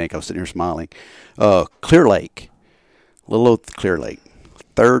made me think. I was sitting here smiling. Clear Lake, Little old Clear Lake,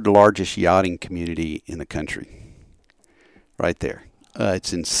 third largest yachting community in the country, right there.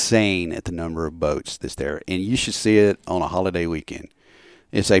 It's insane at the number of boats that's there, and you should see it on a holiday weekend.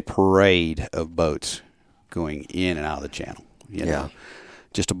 It's a parade of boats going in and out of the channel. You know?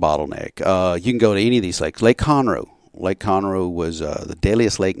 Just a bottleneck. You can go to any of these lakes. Lake Conroe. Lake Conroe was the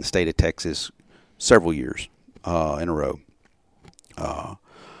deadliest lake in the state of Texas several years in a row. I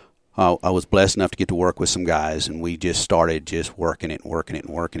was blessed enough to get to work with some guys, and we just started just working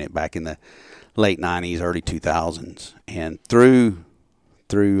it back in the late 90s, early 2000s. And through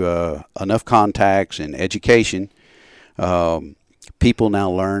enough contacts and education, people now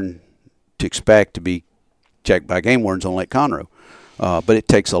learn to expect to be checked by game wardens on Lake Conroe. But it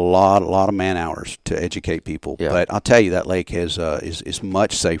takes a lot of man hours to educate people. Yeah. But I'll tell you, that lake is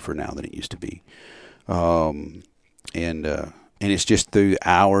much safer now than it used to be. And it's just through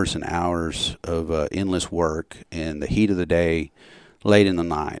hours and hours of endless work and the heat of the day, late in the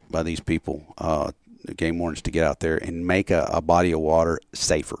night, by these people, the game wardens, to get out there and make a body of water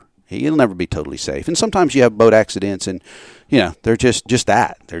safer He'll never be totally safe. And sometimes you have boat accidents, and they're just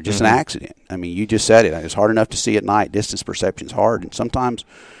that. They're just an accident. I mean, you just said it. It's hard enough to see at night. Distance perception's hard, and sometimes,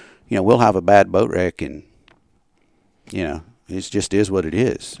 we'll have a bad boat wreck, and it just is what it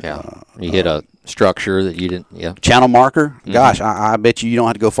is. Yeah, you hit a structure that you didn't. Yeah, channel marker. Gosh, I bet you don't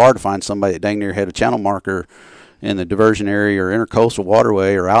have to go far to find somebody that dang near hit a channel marker in the diversion area or intercoastal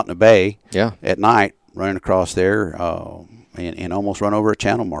waterway or out in the bay. Yeah. At night, running across there. And almost run over a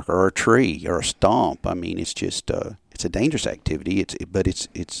channel marker or a tree or a stump. I mean, it's just it's a dangerous activity. But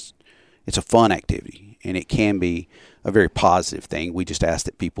it's a fun activity, and it can be a very positive thing. We just ask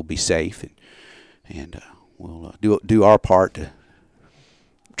that people be safe, and we'll do our part to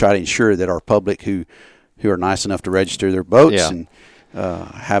try to ensure that our public who are nice enough to register their boats and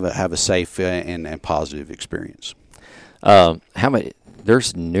have a safe and positive experience. How many?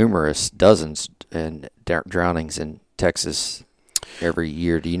 There's numerous dozens and drownings in Texas every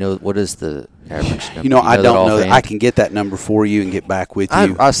year. Do you know what is the average number? I don't know. I can get that number for you and get back with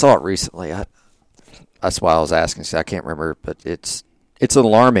you. I saw it recently. That's why I was asking. So I can't remember, but it's an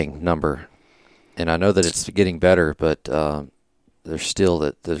alarming number, and I know that it's getting better. But I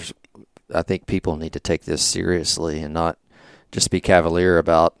think people need to take this seriously and not just be cavalier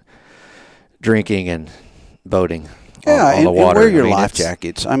about drinking and boating. On the water. And wear your life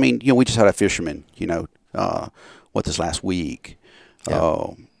jackets. I mean, we just had a fisherman, this last week,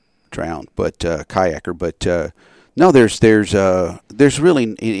 drowned, but kayaker. But no, there's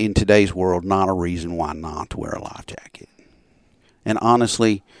really in today's world not a reason why not to wear a life jacket. And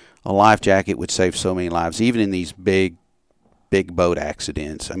honestly, a life jacket would save so many lives, even in these big boat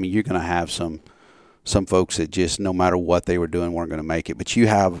accidents. I mean, you're going to have some folks that just, no matter what they were doing, weren't going to make it. But you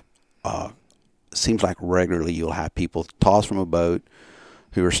have. Seems like regularly you'll have people tossed from a boat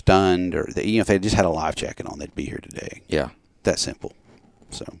who are stunned, or if they just had a life jacket on, they'd be here today. Yeah, that simple.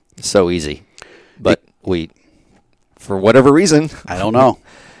 So easy, but for whatever reason, I don't know.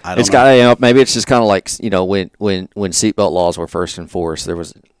 It's got maybe it's just kind of like when seatbelt laws were first enforced,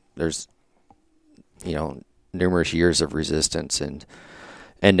 there's numerous years of resistance, and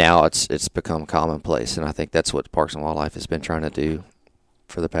now it's become commonplace, and I think that's what Parks and Wildlife has been trying to do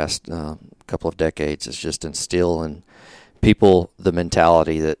for the past couple of decades, is just instill in people the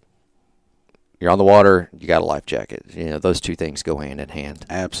mentality that you're on the water, you got a life jacket. Those two things go hand in hand.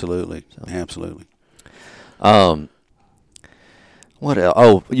 Absolutely. Absolutely. What else?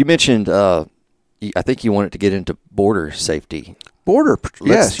 Oh, you mentioned I think you wanted to get into border safety.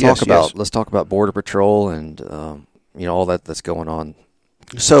 Let's talk about Border Patrol and all that's going on.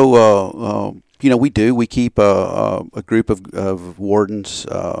 So we keep a group of wardens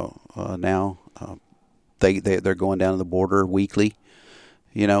now. They're going down to the border weekly,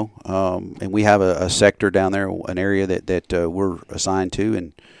 and we have a sector down there, an area that we're assigned to,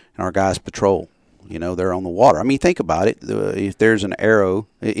 and our guys patrol. They're on the water. I mean, think about it. If there's an arrow,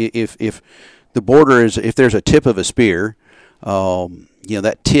 if the border is, if there's a tip of a spear,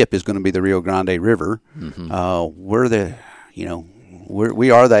 that tip is going to be the Rio Grande River. Mm-hmm.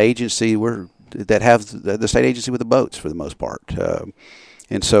 We are the agency that have the state agency with the boats for the most part.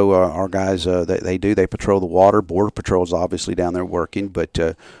 And so our guys, they patrol the water. Border Patrol is obviously down there working, but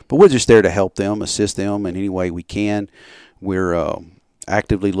we're just there to help them, assist them in any way we can. We're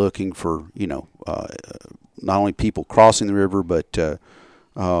actively looking for, not only people crossing the river, but,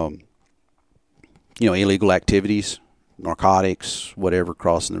 illegal activities, narcotics, whatever,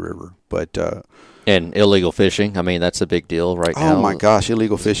 crossing the river. But and illegal fishing. I mean, that's a big deal right now. Oh my gosh,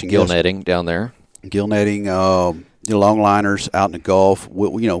 illegal fishing, gill netting down there. Gill netting, longliners out in the Gulf.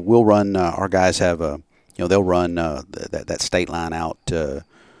 We'll run. Our guys have they'll run that state line out the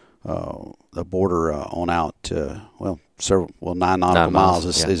border on out. 9 nautical miles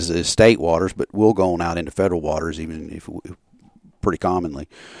is state waters, but we'll go on out into federal waters, even if pretty commonly.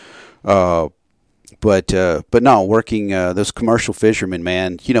 But no, working those commercial fishermen,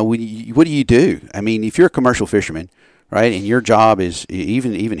 man. What do you do? I mean, if you're a commercial fisherman, right, and your job is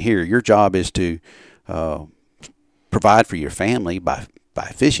even here, your job is to provide for your family by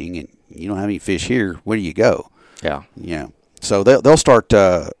fishing, and you don't have any fish here. Where do you go? Yeah. So they'll start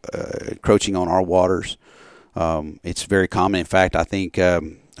encroaching on our waters. It's very common. In fact, I think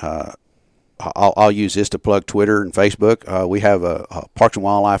I'll use this to plug Twitter and Facebook. We have a Parks and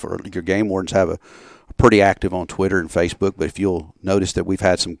Wildlife, or your game wardens have a pretty active on Twitter and Facebook. But if you'll notice that we've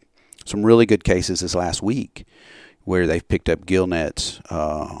had some really good cases this last week where they've picked up gill nets.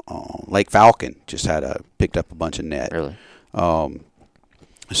 Lake Falcon just picked up a bunch of net. Really?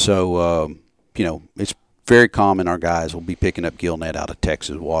 It's very common. Our guys will be picking up gill net out of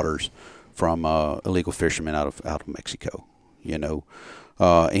Texas waters from illegal fishermen out of Mexico.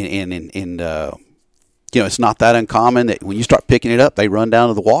 It's not that uncommon that when you start picking it up, they run down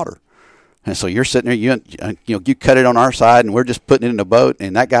to the water. And so you're sitting there, you cut it on our side, and we're just putting it in a boat,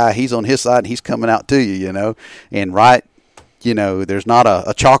 and that guy, he's on his side, and he's coming out to you, and there's not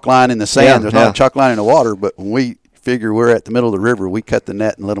a chalk line in the sand, there's not a chalk line in the water, but when we figure we're at the middle of the river, we cut the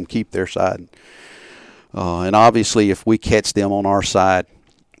net and let them keep their side. And obviously, if we catch them on our side,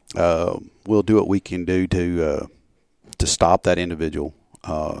 we'll do what we can do to stop that individual,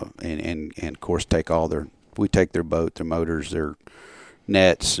 and of course take their boat, their motors, their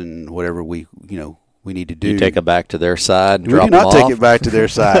nets, and whatever we need to do. You take it back to their side. We do not take it back to their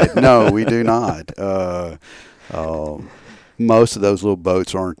side. No, we do not. Most of those little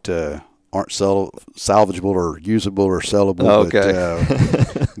boats aren't salvageable or usable or sellable. Okay.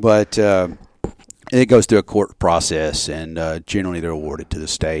 But it goes through a court process, and generally they're awarded to the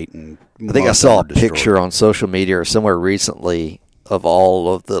state. And I think I saw a picture on social media or somewhere recently of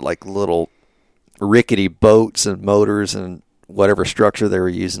all of the little rickety boats and motors and whatever structure they were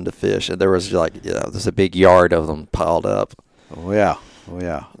using to fish, and there was there's a big yard of them piled up. Oh yeah.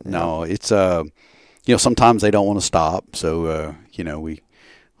 No, it's sometimes they don't want to stop, so we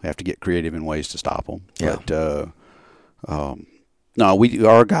have to get creative in ways to stop them. Yeah. But no,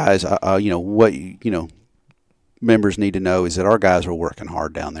 our guys, what members need to know is that our guys are working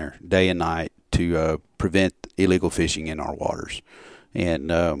hard down there day and night to prevent illegal fishing in our waters,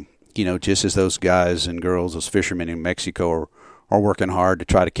 and just as those guys and girls, those fishermen in Mexico are working hard to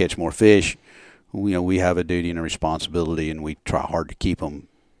try to catch more fish, we have a duty and a responsibility, and we try hard to keep them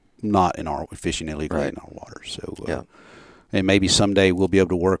not fishing illegally in our waters. So, and maybe someday we'll be able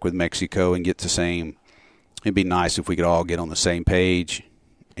to work with Mexico and get the same. It'd be nice if we could all get on the same page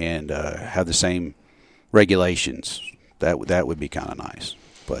and have the same regulations. That would be kind of nice,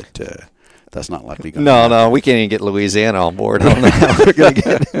 but that's not likely going to happen. No, we can't even get Louisiana on board. I don't know how we're going to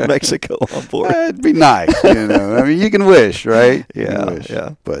get Mexico on board. It'd be nice, I mean, you can wish, right?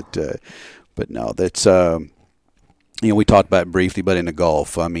 Yeah. But no, that's we talked about it briefly, but in the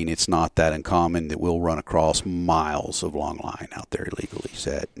Gulf, I mean, it's not that uncommon that we'll run across miles of long line out there illegally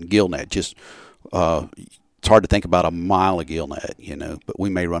set. And gill net, just it's hard to think about a mile of gill net, but we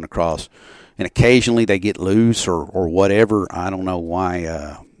may run across, and occasionally they get loose or whatever. I don't know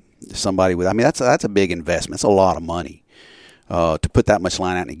why somebody would. I mean, that's a big investment. It's a lot of money to put that much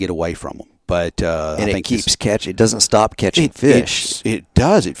line out and get away from them. But and I think it keeps catching. It doesn't stop catching fish. It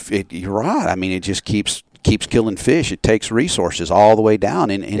does. You're right. I mean, it just keeps killing fish. It takes resources all the way down.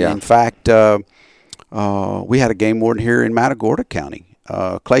 And in fact, we had a game warden here in Matagorda County,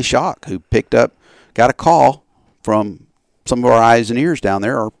 Clay Schock, who got a call from some of our eyes and ears down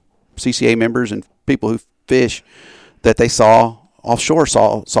there, our CCA members and people who fish, that they saw offshore,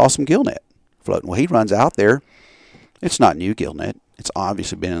 saw some gill net floating. Well, he runs out there. It's not new gill net. It's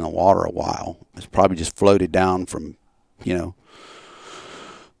obviously been in the water a while. It's probably just floated down from,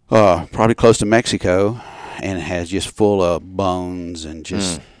 probably close to Mexico, and it has just full of bones and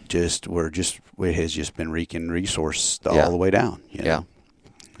it has just been wreaking resource all the way down. Yeah.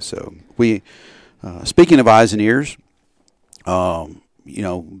 So we, speaking of eyes and ears,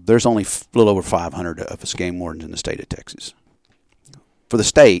 there's only a little over 500 of us game wardens in the state of Texas. For the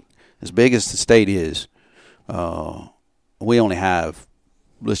state, as big as the state is, we only have,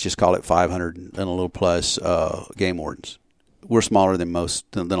 let's just call it 500 and a little plus game wardens. We're smaller than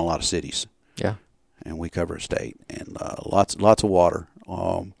a lot of cities. Yeah, and we cover a state and lots of water.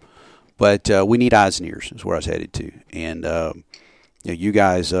 But we need eyes and ears. Is where I was headed to. And you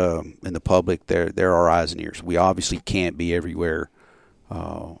guys in the public, there are eyes and ears. We obviously can't be everywhere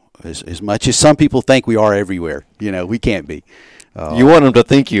as much as some people think we are everywhere. We can't be. You want them to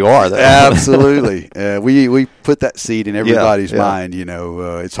think you are, though. Absolutely. We put that seed in everybody's mind.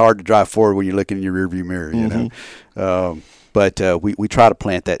 It's hard to drive forward when you're looking in your rearview mirror. But we try to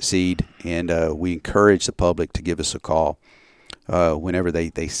plant that seed, and we encourage the public to give us a call whenever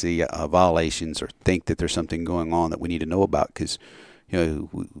they see violations or think that there's something going on that we need to know about, because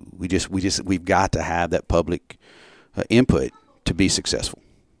we've got to have that public input to be successful.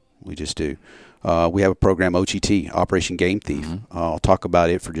 We just do. We have a program, OGT, Operation Game Thief. I'll talk about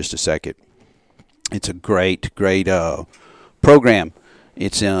it for just a second. It's a great program.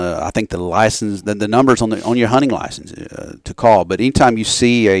 It's I think the license, the numbers on your hunting license to call. But anytime you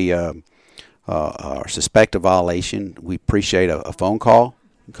see or suspect a violation, we appreciate a phone call.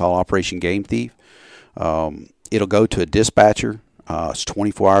 Call Operation Game Thief. It'll go to a dispatcher. It's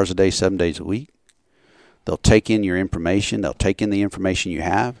 24 hours a day, 7 days a week. They'll take in your information. They'll take in the information you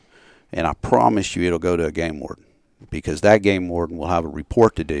have. And I promise you it'll go to a game warden, because that game warden will have a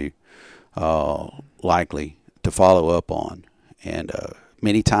report to do, likely to follow up on. And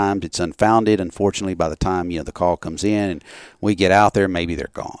Many times it's unfounded. Unfortunately, by the time the call comes in and we get out there, maybe they're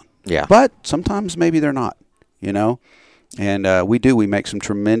gone. Yeah. But sometimes maybe they're not. And we make some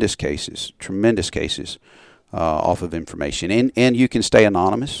tremendous cases off of information. And you can stay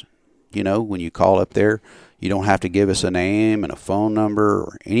anonymous. When you call up there, you don't have to give us a name and a phone number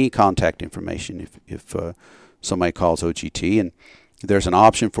or any contact information if somebody calls OGT. And there's an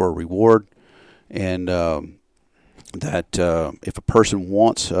option for a reward. And that if a person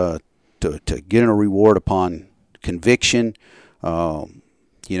wants to get a reward upon conviction, our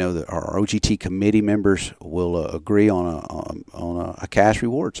OGT committee members will agree on a cash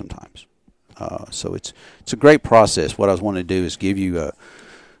reward sometimes. So it's a great process. What I was wanting to do is give you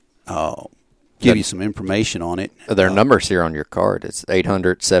some information on it. There are numbers here on your card. It's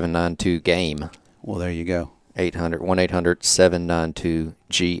 800-792-GAME. Well, there you go.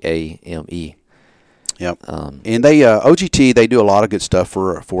 1-800-792-GAME. Yep. And they OGT, they do a lot of good stuff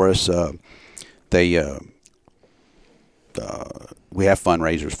for us. We have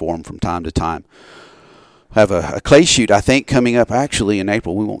fundraisers for them from time to time. I have a clay shoot, I think, coming up actually in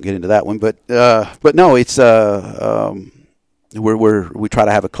April. We won't get into that one, but no, it's we try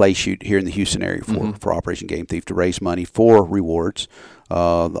to have a clay shoot here in the Houston area for Operation Game Thief to raise money for rewards.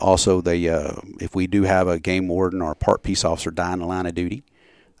 Also, if we do have a game warden or a part peace officer die in the line of duty,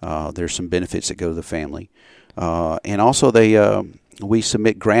 there's some benefits that go to the family. And also, we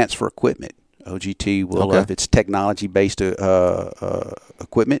submit grants for equipment. OGT will, if it's technology-based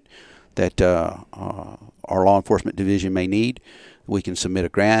equipment that our law enforcement division may need, we can submit a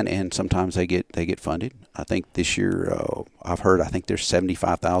grant, and sometimes they get funded. I think this year, I think there's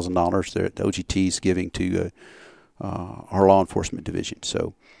 $75,000 that OGT is giving to our law enforcement division,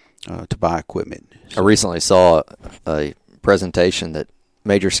 so to buy equipment. I recently saw a presentation that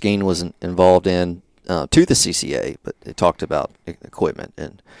Major Skeen was involved in to the CCA, but it talked about equipment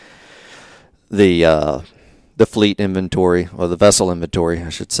and the fleet inventory, or the vessel inventory, I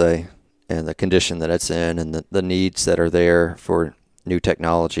should say, and the condition that it's in, and the needs that are there for new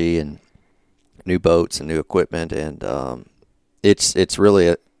technology and new boats and new equipment, and it's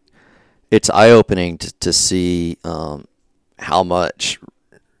really it's eye-opening to see how much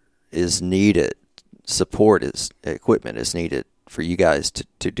is needed, equipment is needed for you guys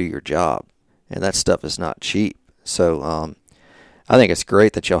to do your job, and that stuff is not cheap. So I think it's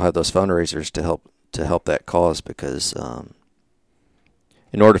great that y'all have those fundraisers to help that cause, because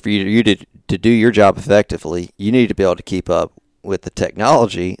in order for you to do your job effectively, you need to be able to keep up with the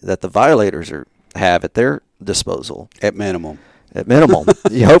technology that the violators have at their disposal. At minimum.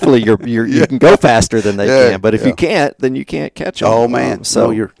 Hopefully you can go faster than they can, but if you can't, then you can't catch them. Oh man,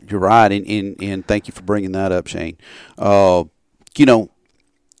 so you're right, and thank you for bringing that up, Shane.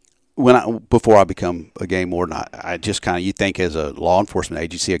 Before I become a game warden, I just kind of, you think as a law enforcement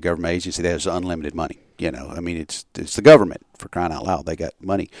agency, a government agency, that has unlimited money. It's the government, for crying out loud. They got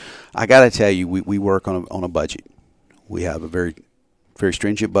money. I got to tell you, we work on a budget. We have a very, very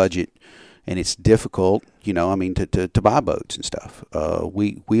stringent budget, and it's difficult, to buy boats and stuff.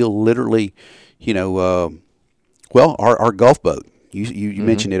 We'll literally, our Gulf boat. You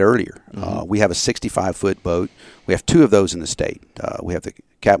mentioned it earlier. We have a 65-foot boat. We have two of those in the state. We have the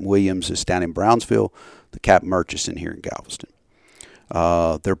Captain Williams is down in Brownsville, the Captain Murchison here in Galveston.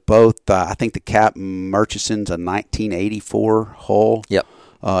 They're both, I think the Captain Murchison's a 1984 hull. Yep.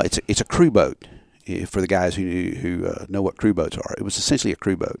 It's a crew boat for the guys who know what crew boats are. It was essentially a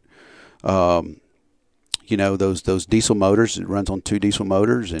crew boat. Those diesel motors, it runs on two diesel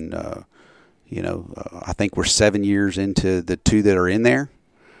motors, and I think we're 7 years into the two that are in there,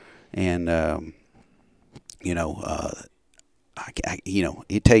 and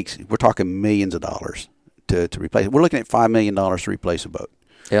it takes, we're talking millions of dollars to replace it. We're looking at $5 million to replace a boat.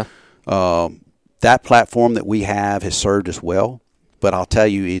 Yeah. That platform that we have has served us well, but I'll tell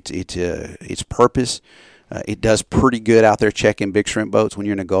you, its purpose, it does pretty good out there checking big shrimp boats when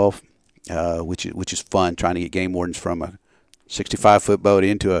you're in the Gulf, which is fun, trying to get game wardens from a 65-foot boat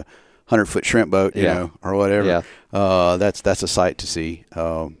into a 100-foot shrimp boat, or whatever. Yeah. That's a sight to see.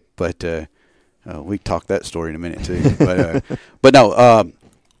 But we talk that story in a minute too. But no,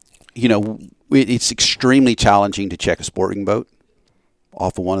 it's extremely challenging to check a sporting boat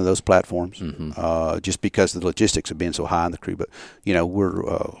off of one of those platforms, just because the logistics have been so high in the crew. But we're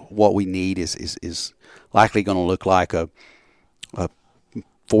what we need is likely going to look like a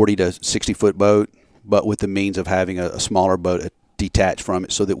 40 to 60-foot boat, but with the means of having a smaller boat detached from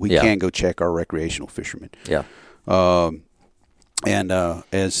it, so that we can go check our recreational fishermen. Yeah. And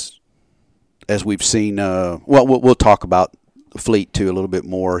as we've seen, we'll talk about the fleet too a little bit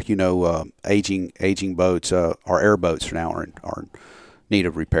more. Aging boats, our airboats now are need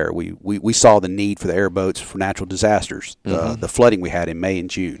of repair. We saw the need for the airboats for natural disasters, the flooding we had in May and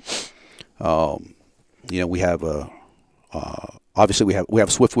June. We have obviously we have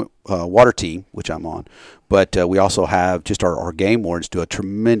a Swift water team, which I'm on, but we also have just our game wardens do a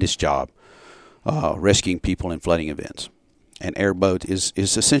tremendous job rescuing people in flooding events, and airboat is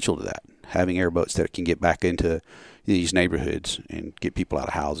essential to that. Having airboats that can get back into these neighborhoods and get people out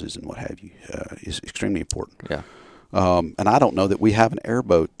of houses and what have you is extremely important. Yeah. And I don't know that we have an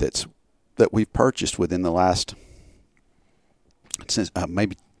airboat that we've purchased within the last since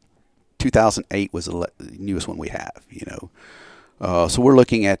maybe 2008 was the newest one we have. So we're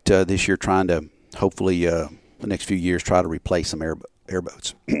looking at this year trying to hopefully the next few years try to replace some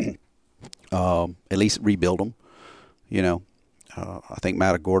airboats, at least rebuild them. I think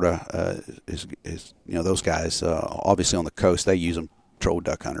Matagorda is those guys obviously on the coast, they use them troll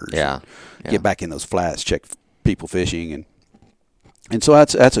duck hunters. Yeah. Get back in those flats, check people fishing, and so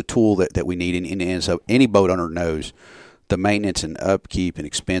that's a tool that we need. And so any boat owner knows the maintenance and upkeep and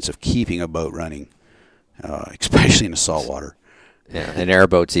expense of keeping a boat running, especially in the saltwater. Yeah, and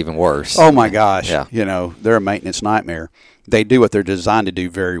airboats even worse. Oh my gosh! Yeah. They're a maintenance nightmare. They do what they're designed to do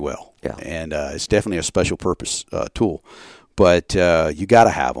very well. Yeah. And it's definitely a special purpose tool. But you got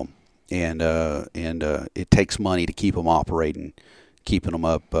to have them, and it takes money to keep them operating, keeping them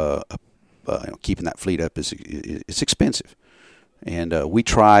up, keeping that fleet up it's expensive, and we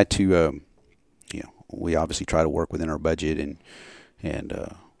try to, we obviously try to work within our budget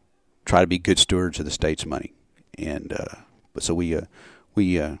and try to be good stewards of the state's money, and but so we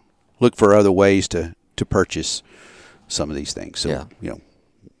look for other ways to purchase some of these things. So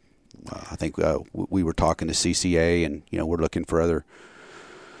I think we were talking to CCA, and we're looking for other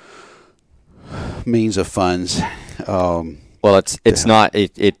means of funds. Well, it's not.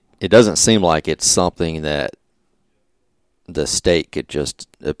 It doesn't seem like it's something that the state could just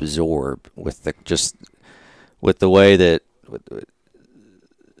absorb with the way that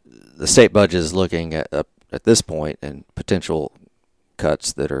the state budget is looking at this point, and potential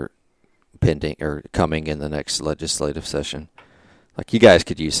cuts that are pending or coming in the next legislative session. Like, you guys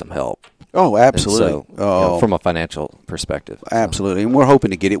could use some help. Oh, absolutely. So, from a financial perspective. Absolutely, and we're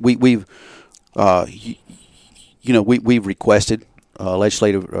hoping to get it. We've requested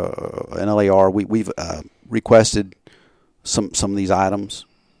legislative NLAR. We've requested some of these items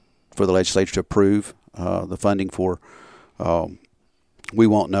for the legislature to approve the funding for. We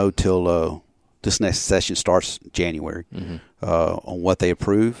won't know till this next session starts January on what they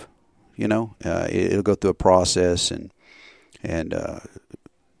approve. It'll go through a process and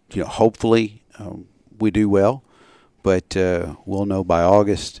hopefully we do well, but we'll know by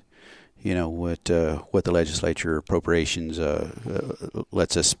August, what the legislature appropriations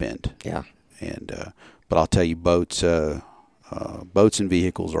lets us spend. Yeah. And but I'll tell you, boats and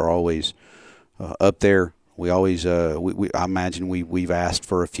vehicles are always up there. We always I imagine we've asked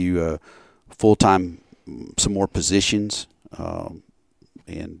for a few full-time, some more positions,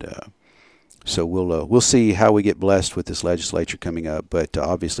 so we'll see how we get blessed with this legislature coming up. But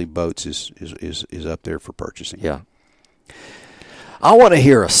obviously, boats is up there for purchasing. Yeah. I want to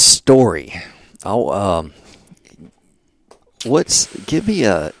hear a story. Give me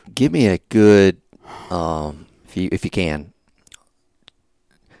a good if you can,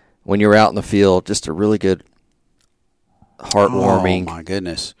 when you're out in the field, just a really good, heartwarming. Oh my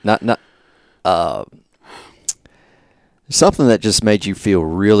goodness! Not something that just made you feel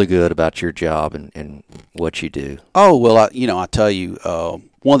really good about your job and what you do. Oh, well, I tell you,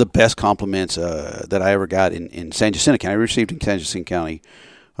 one of the best compliments that I ever got in San Jacinto County, I received in San Jacinto County,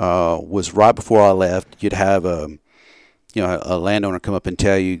 was right before I left. You'd have a landowner come up and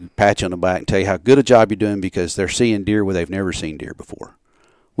tell you, pat you on the back and tell you how good a job you're doing because they're seeing deer where they've never seen deer before,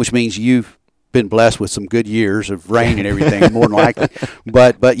 which means you've been blessed with some good years of rain and everything, more than likely.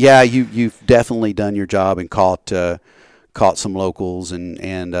 But yeah, you've definitely done your job and caught some locals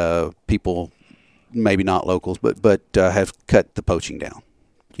and people, maybe not locals, but have cut the poaching down.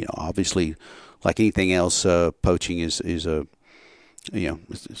 Obviously, like anything else, poaching is a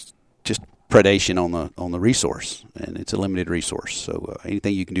it's just predation on the resource, and it's a limited resource. So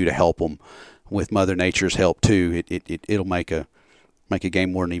anything you can do to help them, with Mother Nature's help too, it'll make a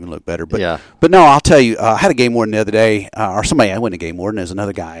game warden even look better. But no, I'll tell you, I had a game warden the other day, or somebody I went to game warden. There's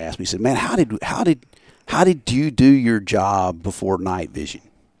another guy asked me, he said, "Man, how did you do your job before night vision?"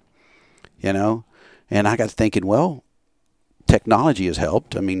 And I got thinking, well, technology has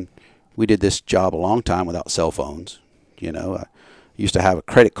helped. I mean, we did this job a long time without cell phones. I used to have a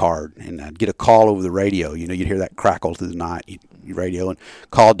credit card, and I'd get a call over the radio. You'd hear that crackle through the night, you radio, and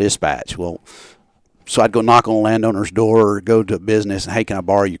call dispatch. Well, So I'd go knock on a landowner's door or go to a business and, hey, can I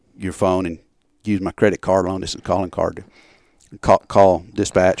borrow your phone and use my credit card on this and calling card to call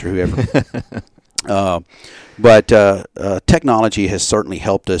dispatch or whoever. But technology has certainly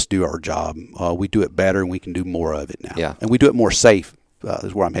helped us do our job. We do it better, and we can do more of it now. Yeah. And we do it more safe.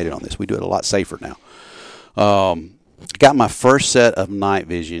 Is where I'm headed on this. We do it a lot safer now. Got my first set of night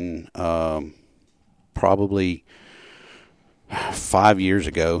vision probably 5 years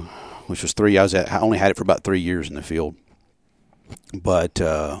ago, which was I only had it for about 3 years in the field. But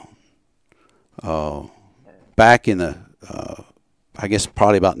back in the I guess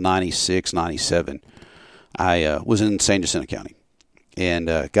probably about 96, 97, I was in San Jacinto County and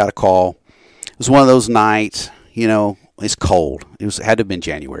got a call. It was one of those nights, it's cold. It had to have been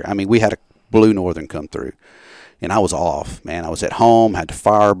January. I mean, we had a blue northern come through, and I was off, man. I was at home, had the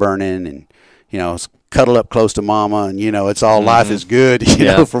fire burning, and, I was cuddled up close to mama, and, it's all life is good.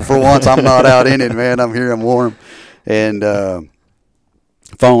 For once, I'm not out in it, man. I'm here, I'm warm. And actually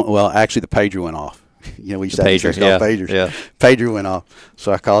the pager went off. We used to have pagers. Yeah. Pager went off.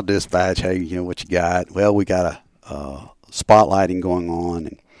 So I called dispatch. Hey, what you got? Well, we got a spotlighting going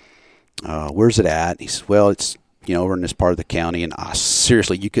on. And where's it at? He says, well, it's, over in this part of the county. And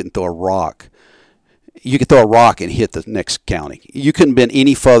seriously, you couldn't throw a rock. You could throw a rock and hit the next county. You couldn't have been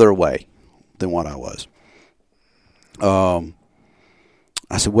any further away than what I was.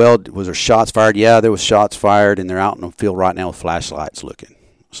 I said, well, was there shots fired? Yeah, there was shots fired, and they're out in the field right now with flashlights looking.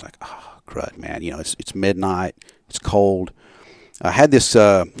 It's like, crud, man. It's midnight. It's cold. I had this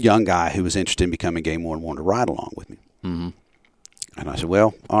young guy who was interested in becoming game warden, wanted to ride along with me. Mm-hmm. And I said,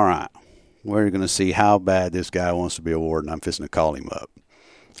 well, all right. We're going to see how bad this guy wants to be a warden. I'm fixing to call him up.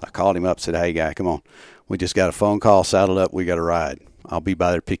 So I called him up and said, hey, guy, come on. We just got a phone call, saddled up. We got a ride. I'll be by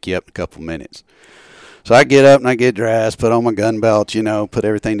there to pick you up in a couple of minutes. So I get up and I get dressed, put on my gun belt, put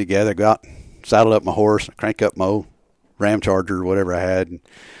everything together, go out, saddle up my horse, crank up my Ram Charger or whatever I had. And,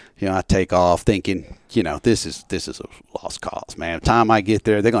 I take off thinking, this is a lost cause, man. By the time I get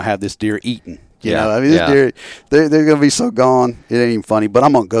there, they're going to have this deer eaten. This deer, they're going to be so gone. It ain't even funny. But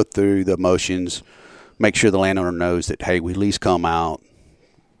I'm going to go through the motions, make sure the landowner knows that, hey, we at least come out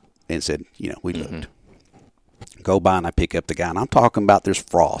and said, we looked. Go by and I pick up the guy. And I'm talking about there's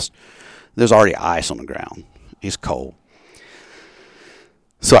frost. There's already ice on the ground. It's cold.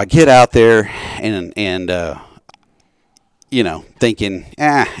 So I get out there and thinking,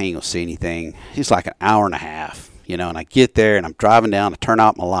 I ain't going to see anything. It's like an hour and a half, and I get there and I'm driving down, I turn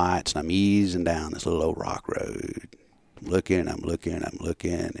out my lights and I'm easing down this little old rock road. I'm looking,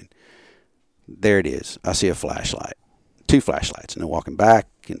 and there it is. I see a flashlight, 2 flashlights, and they're walking back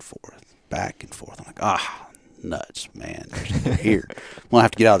and forth. I'm like, nuts, man. They're here. I'm going to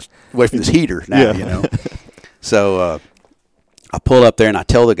have to get away from this heater now, So I pull up there and I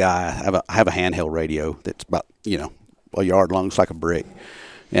tell the guy, I have a handheld radio that's about, a yard long, looks like a brick.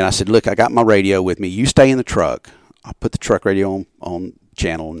 And I said, look, I got my radio with me. You stay in the truck. I'll put the truck radio on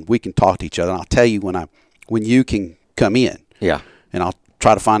channel, and we can talk to each other. And I'll tell you when you can come in. Yeah. And I'll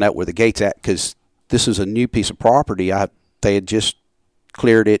try to find out where the gate's at, because this is a new piece of property. They had just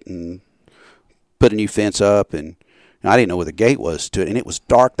cleared it and put a new fence up, and I didn't know where the gate was to it. And it was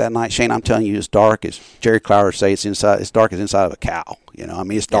dark that night. Shane, I'm telling you, it's dark as Jerry Clower say. It's dark as inside of a cow.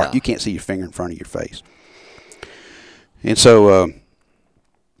 It's dark. Yeah. You can't see your finger in front of your face. And so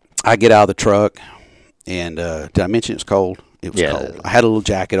I get out of the truck, and did I mention it's cold? It was cold. I had a little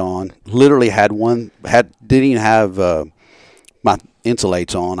jacket on. Literally didn't even have my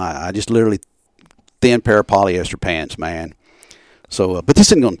insulates on. I just literally thin pair of polyester pants, man. So, but this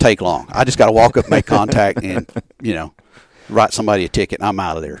isn't going to take long. I just got to walk up, make contact, and write somebody a ticket, and I'm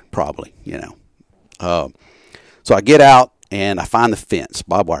out of there probably. So I get out and I find the fence,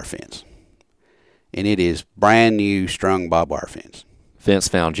 barbed wire fence. And it is brand new strung barbed wire fence. Fence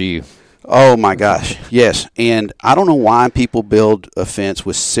found you. Oh, my gosh. Yes. And I don't know why people build a fence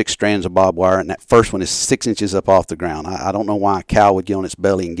with 6 strands of barbed wire, and that first one is 6 inches up off the ground. I don't know why a cow would get on its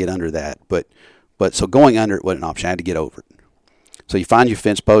belly and get under that. But so going under it wasn't an option. I had to get over it. So you find your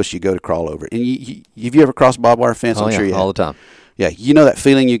fence post, you go to crawl over it. And have you ever crossed a barbed wire fence? I'm sure you have. All the time. Yeah. You know that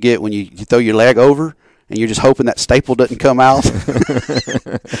feeling you get when you throw your leg over? And you're just hoping that staple doesn't come out.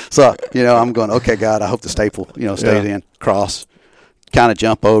 So, I'm going, okay, God, I hope the staple, stays in. Cross, kind of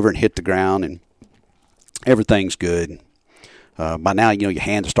jump over and hit the ground, and everything's good. By now, your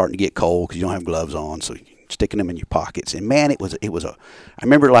hands are starting to get cold because you don't have gloves on, so you're sticking them in your pockets. And, man, I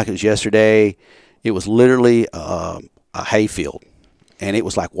remember it like it was yesterday. It was literally a hayfield, and it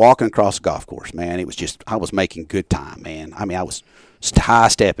was like walking across a golf course, man. It was just, I was making good time, man. I mean, I was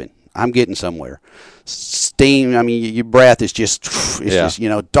high-stepping. I'm getting somewhere. Steam, I mean, your breath is just, just,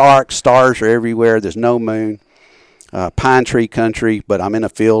 dark. Stars are everywhere. There's no moon. Pine tree country, but I'm in a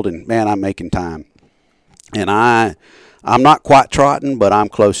field, and, man, I'm making time. And I'm not quite trotting, but I'm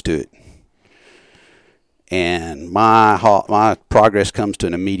close to it. And my progress comes to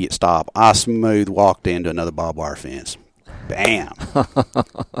an immediate stop. I smooth walked into another barbed wire fence. Bam.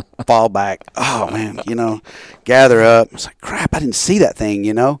 Fall back. Oh, man, gather up. It's like, crap, I didn't see that thing,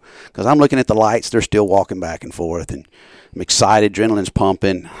 because I'm looking at the lights. They're still walking back and forth, and I'm excited. Adrenaline's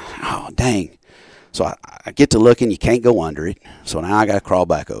pumping. Oh, dang. So I get to looking. You can't go under it. So now I got to crawl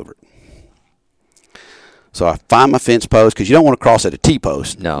back over it. So I find my fence post, because you don't want to cross at a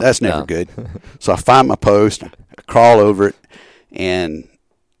T-post. No. That's never good. So I find my post, I crawl over it, and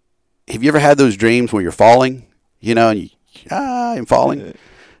have you ever had those dreams where you're falling, and I'm falling?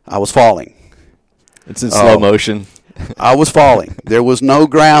 I was falling. It's in slow motion. I was falling. There was no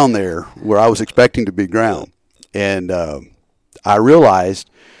ground there where I was expecting to be ground. And I realized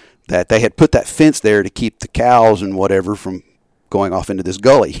that they had put that fence there to keep the cows and whatever from going off into this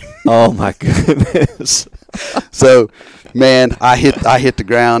gully. Oh, my goodness. So, man, I hit the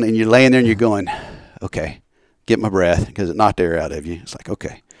ground, and you're laying there and you're going, okay, get my breath, because it knocked air out of you. It's like,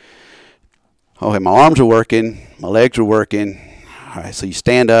 okay. Okay, my arms are working, my legs are working. All right, so you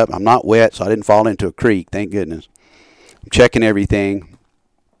stand up. I'm not wet, so I didn't fall into a creek, thank goodness. I'm checking everything.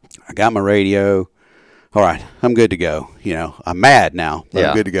 I got my radio. All right, I'm good to go. I'm mad now, but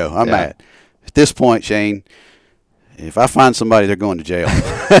I'm good to go. I'm mad. At this point, Shane, if I find somebody, they're going to jail.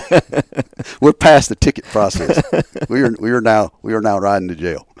 We're past the ticket process. We are now riding to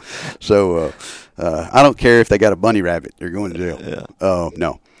jail. So I don't care if they got a bunny rabbit; they're going to jail. Yeah.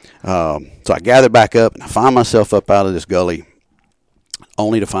 No. So I gather back up, and I find myself up out of this gully,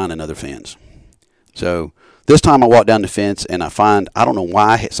 only to find another fence. So this time I walk down the fence, and I don't know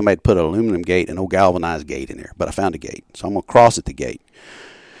why somebody had put an aluminum gate, an old galvanized gate in there, but I found a gate. So I'm going to cross at the gate.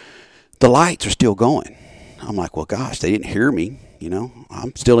 The lights are still going. I'm like, well, gosh, they didn't hear me.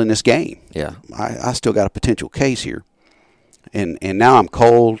 I'm still in this game. Yeah. I still got a potential case here. And now I'm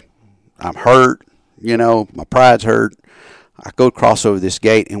cold. I'm hurt. My pride's hurt. I go cross over this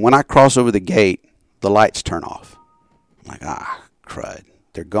gate. And when I cross over the gate, the lights turn off. I'm like, crud.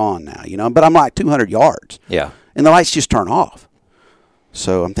 They're gone now, but I'm like 200 yards. Yeah. And the lights just turn off.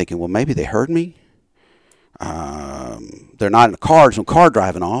 So I'm thinking, well, maybe they heard me. They're not in a car. There's no car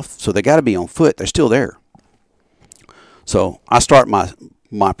driving off. So they got to be on foot. They're still there. So I start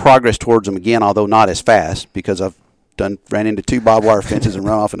my progress towards them again, although not as fast, because I've ran into 2 barbed wire fences and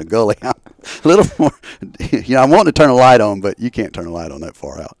run off in a gully. I'm a little more, I'm wanting to turn a light on, but you can't turn a light on that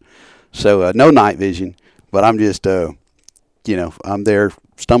far out. So no night vision, but I'm just, I'm there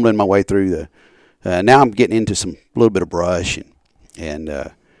stumbling my way through now I'm getting into a little bit of brush, and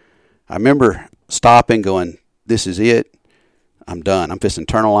I remember stopping, going, this is it. I'm done. I'm just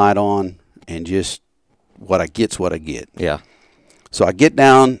turn a light on, and just what I get's what I get. Yeah. So I get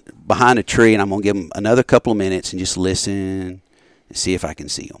down behind a tree, and I'm going to give them another couple of minutes and just listen and see if I can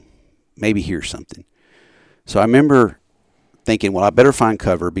see them. Maybe hear something. So I remember thinking, well, I better find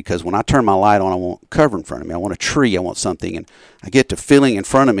cover, because when I turn my light on, I want cover in front of me. I want a tree. I want something. And I get to feeling in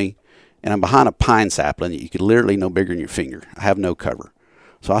front of me, and I'm behind a pine sapling that you could literally no bigger than your finger. I have no cover.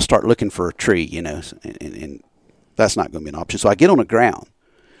 So I start looking for a tree, and that's not going to be an option. So I get on the ground.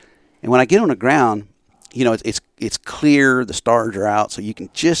 And when I get on the ground, it's clear, the stars are out, so I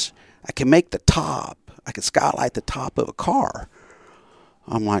can make the top, I can skylight the top of a car.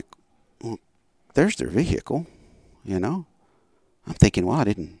 I'm like, well, there's their vehicle, I'm thinking, well, I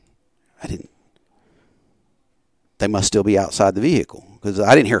didn't, they must still be outside the vehicle, because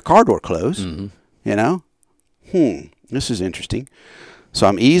I didn't hear a car door close, this is interesting. So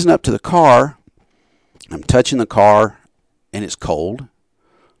I'm easing up to the car, I'm touching the car, and it's cold.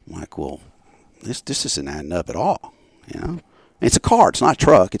 I'm like, well, this isn't adding up at all, It's a car. It's not a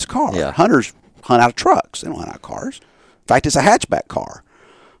truck. It's a car. Yeah. Hunters hunt out of trucks. They don't hunt out of cars. In fact, it's a hatchback car.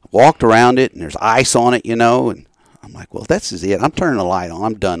 I walked around it, and there's ice on it, and I'm like, well, this is it. I'm turning the light on.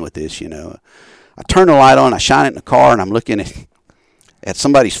 I'm done with this, I turn the light on. I shine it in the car, and I'm looking at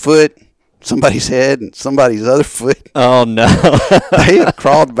somebody's foot, somebody's head, and somebody's other foot. Oh, no. They had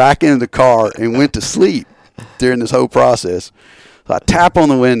crawled back into the car and went to sleep during this whole process. So I tap on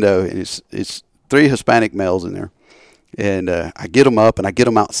the window, and it's 3 Hispanic males in there. And I get them up, and I get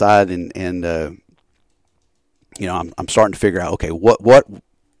them outside, and I'm starting to figure out, okay, what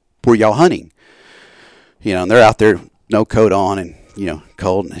were y'all hunting? And they're out there, no coat on, and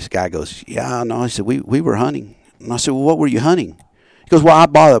cold. And this guy goes, yeah, no. He said, we were hunting. And I said, well, what were you hunting? He goes, well, I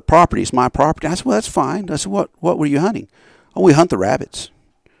bought the property. It's my property. I said, well, that's fine. I said, what were you hunting? Oh, we hunt the rabbits.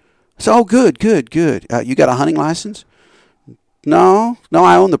 I said, oh, good. You got a hunting license? No,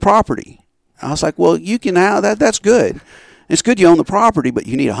 I own the property. I was like, well, you can have that. That's good. It's good you own the property, but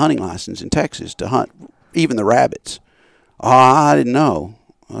you need a hunting license in Texas to hunt even the rabbits. Oh, I didn't know.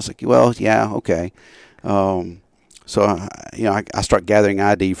 I was like, well, yeah, okay. So, I start gathering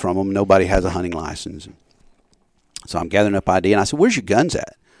ID from them. Nobody has a hunting license. So I'm gathering up ID, and I said, where's your guns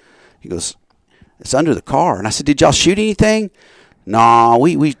at? He goes, it's under the car. And I said, did y'all shoot anything? No,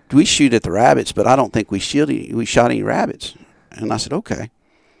 we shoot at the rabbits, but I don't think we shot any rabbits. And I said, okay.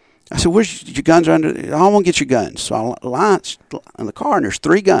 I said, where's your guns are under? I want to get your guns. So I launch in the car, and there's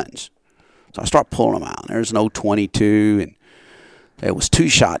 3 guns. So I start pulling them out. There's an old 22, and there was 2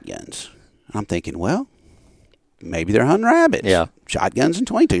 shotguns. And I'm thinking, well, maybe they're hunting rabbits. Yeah. Shotguns and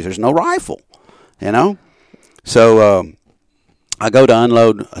 22s. There's no rifle, So I go to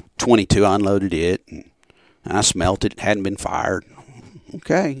unload a 22. I unloaded it, and I smelt it. It hadn't been fired.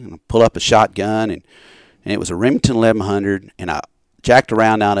 Okay. And I pull up a shotgun, and it was a Remington 1100, and I jacked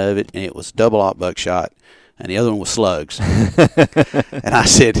around out of it, and it was double-aught buckshot, and the other one was slugs. And I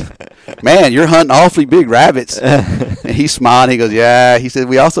said, man, you're hunting awfully big rabbits. And he smiled. He goes, yeah. He said,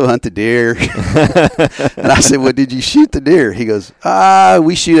 we also hunt the deer. And I said, well, did you shoot the deer? He goes,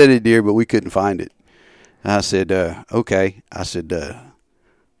 we shoot at a deer, but we couldn't find it. And I said, okay. I said,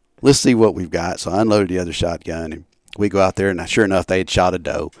 let's see what we've got. So I unloaded the other shotgun, and we go out there, and sure enough, they had shot a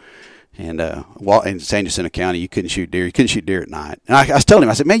doe. And in San Jacinto County, you couldn't shoot deer. You couldn't shoot deer at night. And I was telling him,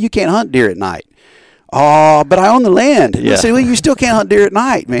 I said, man, you can't hunt deer at night. Oh, but I own the land. And I said, well, you still can't hunt deer at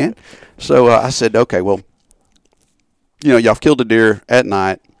night, man. So I said, okay, well, y'all killed a deer at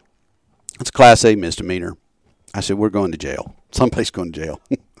night. It's a Class A misdemeanor. I said, we're going to jail. Somebody's going to jail.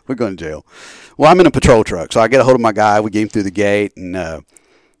 We're going to jail. Well, I'm in a patrol truck, so I get a hold of my guy. We get him through the gate, and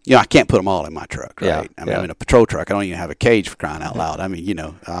I can't put them all in my truck, right? I'm in a patrol truck. I don't even have a cage, for crying out loud. I mean,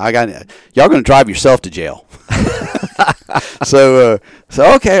 y'all going to drive yourself to jail. So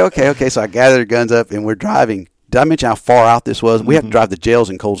okay. So I gather the guns up, and we're driving. Did I mention how far out this was? We have to drive the jails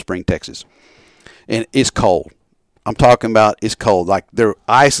in Cold Spring, Texas, and it's cold. I'm talking about it's cold. Like their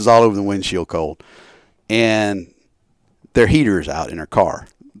ice is all over the windshield cold, and their heater's out in their car.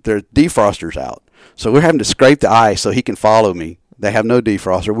 Their defroster's out. So we're having to scrape the ice so he can follow me. They have no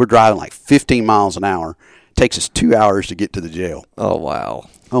defroster. We're driving like 15 miles an hour. It takes us 2 hours to get to the jail. Oh, wow.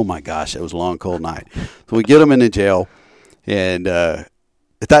 Oh, my gosh. It was a long, cold night. So we get them in the jail. And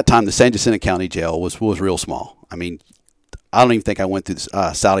at that time, the San Jacinto County jail was real small. I mean, I don't even think I went through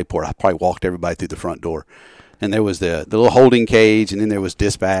the Sally Port. I probably walked everybody through the front door. And there was the little holding cage, and then there was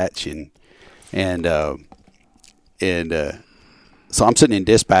dispatch. So I'm sitting in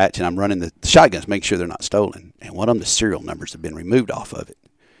dispatch, and I'm running the shotguns, making sure they're not stolen. And one of them, the serial numbers have been removed off of it.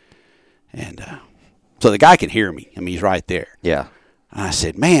 And so the guy can hear me. I mean, he's right there. Yeah. And I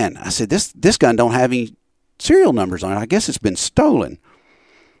said, man, this gun don't have any serial numbers on it. I guess it's been stolen.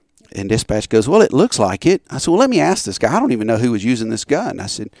 And dispatch goes, well, it looks like it. I said, well, let me ask this guy. I don't even know who was using this gun. I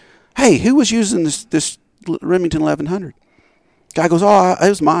said, hey, who was using this Remington 1100? Guy goes, oh, it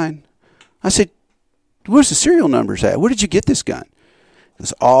was mine. I said, where's the serial numbers at? Where did you get this gun? He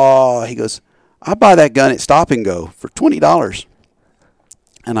goes, I buy that gun at Stop and Go for $20.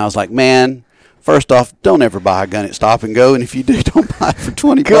 And I was like, man, first off, don't ever buy a gun at Stop and Go. And if you do, don't buy it for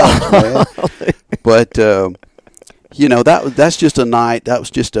 $20, man. But, that's just a night. That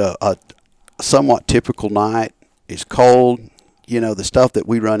was just a somewhat typical night. It's cold. The stuff that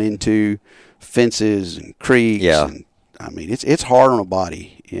we run into, fences and creeks. Yeah. And, I mean, it's hard on a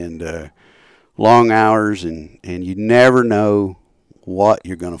body, and long hours, and you never know what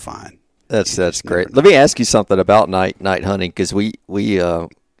you're going to find. That's great. Let me ask you something about night hunting, because we I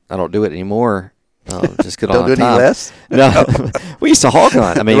don't do it anymore. Just get don't on do it time. any less? No, we used to hog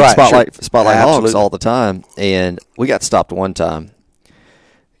hunt. I mean, Right, spotlight sure. hogs Absolutely. all the time, and we got stopped one time.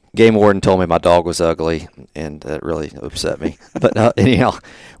 Game warden told me my dog was ugly, and that really upset me. But anyhow,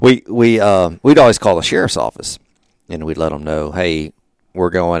 we'd always call the sheriff's office, and we'd let them know, hey,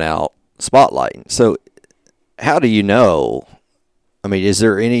 we're going out spotlighting. So how do you know? I mean, is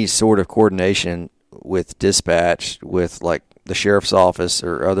there any sort of coordination with dispatch, with like the sheriff's office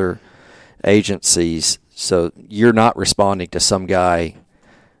or other agencies, so you're not responding to some guy,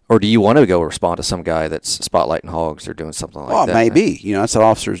 or do you want to go respond to some guy that's spotlighting hogs or doing something like that? Well, maybe. That's an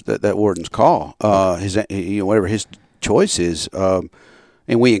officer's that warden's call. Whatever his choice is. And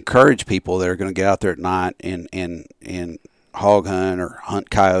we encourage people that are going to get out there at night and hog hunt or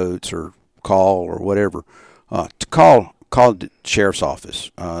hunt coyotes or call or whatever, to call the sheriff's office,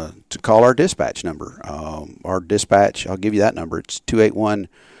 to call our dispatch number. Our dispatch, I'll give you that number. It's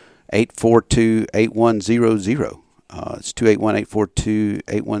 281-842-8100. It's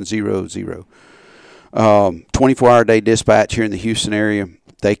 281-842-8100. 24-hour-a-day dispatch here in the Houston area.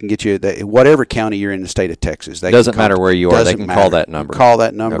 They can get you whatever county you're in the state of Texas. Doesn't matter where you are. They can call that number. Call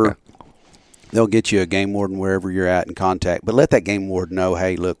that number. Okay. They'll get you a game warden wherever you're at in contact. But let that game warden know,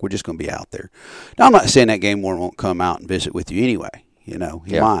 hey, look, we're just going to be out there. Now, I'm not saying that game warden won't come out and visit with you anyway. He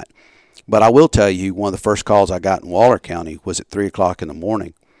might. But I will tell you, one of the first calls I got in Waller County was at 3 o'clock in the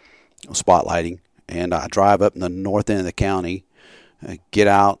morning, spotlighting. And I drive up in the north end of the county, get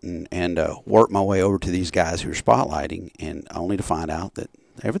out and work my way over to these guys who are spotlighting, and only to find out that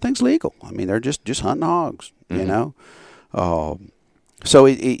everything's legal. I mean, they're just hunting hogs, So,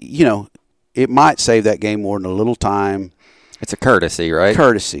 it might save that game warden a little time. It's a courtesy, right?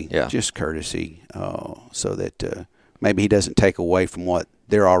 Courtesy. Yeah. Just courtesy, so that maybe he doesn't take away from what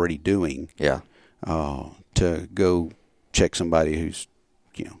they're already doing. Yeah. To go check somebody who's,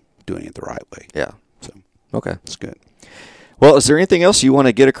 doing it the right way. Yeah. So, okay. That's good. Well, is there anything else you want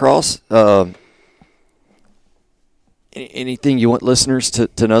to get across? Anything you want listeners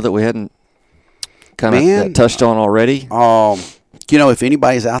to know that we hadn't kind of touched on already? If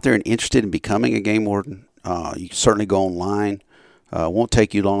anybody's out there and interested in becoming a game warden, you can certainly go online. It won't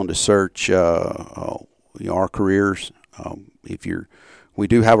take you long to search our careers. We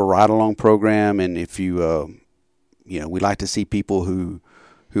do have a ride-along program, and if you, we like to see people who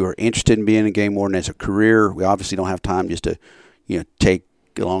are interested in being a game warden as a career. We obviously don't have time just to, take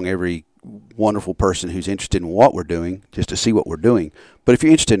along every wonderful person who's interested in what we're doing, just to see what we're doing. But if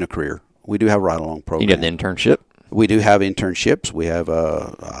you're interested in a career, we do have a ride-along program. You get an internship? We do have internships. We have,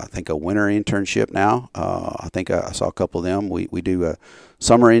 I think, a winter internship now. I think I saw a couple of them. We do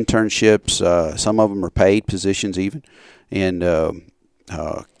summer internships. Some of them are paid positions even. And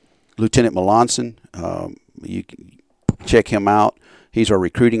Lieutenant Melanson, you can check him out. He's our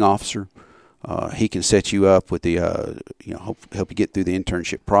recruiting officer. He can set you up with the, help you get through the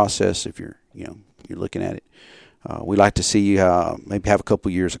internship process if you're looking at it. We like to see you maybe have a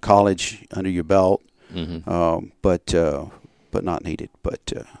couple years of college under your belt, but not needed.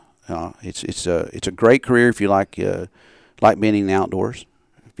 But it's a great career if you like being in the outdoors.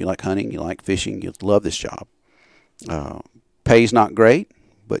 If you like hunting, you like fishing, you'll love this job. Pay's not great,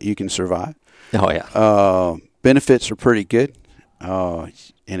 but you can survive. Oh yeah. Benefits are pretty good.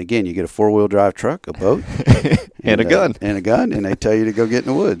 And again, you get a 4-wheel drive truck, a boat, and a gun, and they tell you to go get in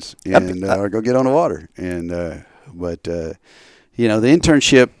the woods or go get on the water. But the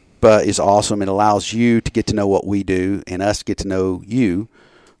internship is awesome. It allows you to get to know what we do, and us get to know you,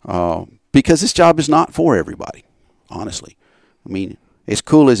 because this job is not for everybody. Honestly, I mean, as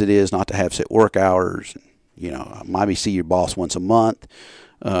cool as it is not to have set work hours, maybe see your boss once a month.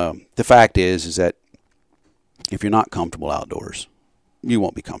 The fact is that if you're not comfortable outdoors, you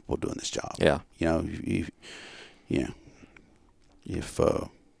won't be comfortable doing this job. Yeah. If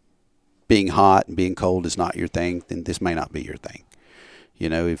being hot and being cold is not your thing, then this may not be your thing.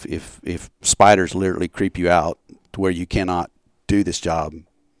 If spiders literally creep you out to where you cannot do this job,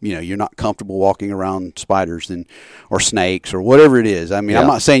 you're not comfortable walking around spiders or snakes or whatever it is. I mean, I'm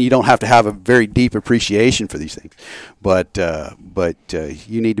not saying you don't have to have a very deep appreciation for these things, but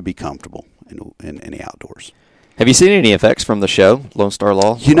you need to be comfortable in the outdoors. Have you seen any effects from the show, Lone Star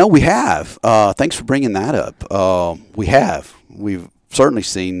Law? We have. Thanks for bringing that up. We have. We've certainly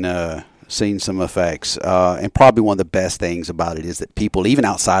seen some effects. And probably one of the best things about it is that people, even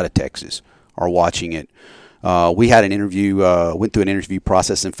outside of Texas, are watching it. We had an interview, went through an interview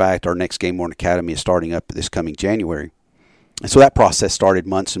process. In fact, our next Game Warden Academy is starting up this coming January. And so that process started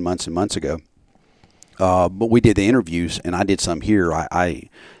months and months and months ago. But we did the interviews, and I did some here. I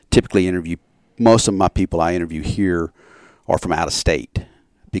typically interview. Most of my people I interview here are from out of state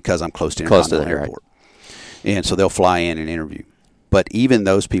because I'm close to Intercontinental Airport. Right. And so they'll fly in and interview. But even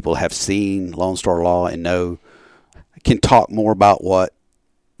those people have seen Lone Star Law and can talk more about what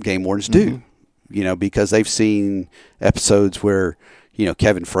game wardens do, because they've seen episodes where,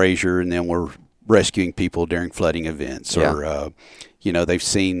 Kevin Frazier and them were rescuing people during flooding events or, they've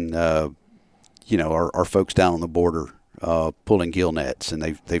seen, our folks down on the border pulling gill nets, and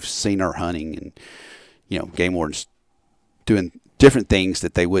they've seen our hunting, and game wardens doing different things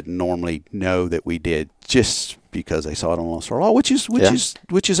that they wouldn't normally know that we did just because they saw it on Lone Star Law, which is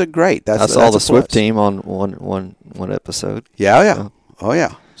a great. I saw the Swift team on one episode. Yeah. Oh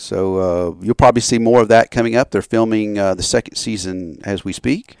yeah. So you'll probably see more of that coming up. They're filming the second season as we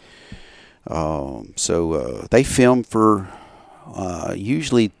speak. So they film for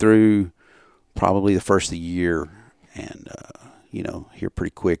usually through probably the first of the year. And, here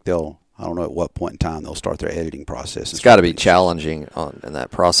pretty quick, I don't know at what point in time they'll start their editing process. It's got to be challenging in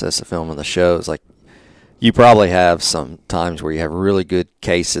that process of filming the shows. Like, You probably have some times where you have really good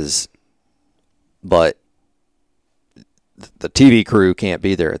cases, but the TV crew can't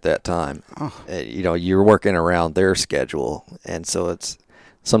be there at that time. Oh. You're working around their schedule, and so it's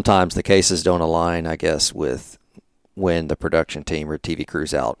sometimes the cases don't align, I guess, with when the production team or TV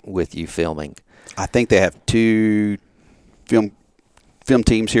crew's out with you filming. I think they have two film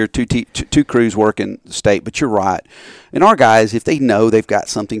teams here, two crews working the state. But you're right. And our guys, if they know they've got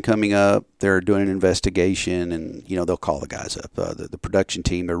something coming up, they're doing an investigation, and they'll call the guys up. The production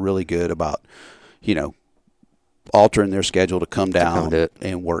team, they're really good about altering their schedule to come down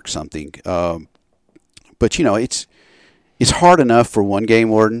and work something. But it's hard enough for one game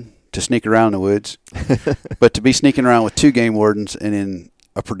warden to sneak around in the woods, but to be sneaking around with two game wardens and in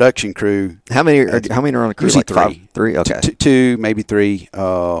a production crew. How many are on a crew? Usually like three. Three. Okay. Two, maybe three.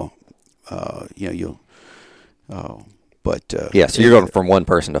 But so you're going from one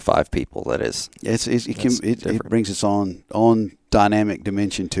person to 5 people. That is. It brings its own dynamic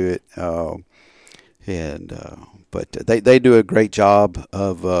dimension to it. But they do a great job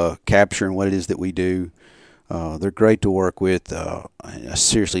of capturing what it is that we do. They're great to work with. I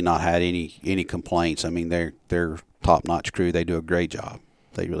seriously not had any complaints. I mean, they're top-notch crew. They do a great job.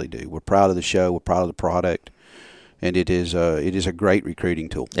 They really do. We're proud of the show. We're proud of the product, and it is a great recruiting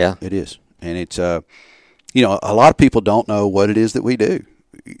tool. Yeah, it is. And it's a lot of people don't know what it is that we do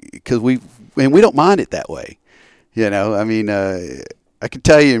because we don't mind it that way. I mean, I can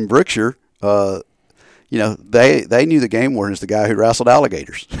tell you in Brookshire. They knew the game warden as the guy who wrestled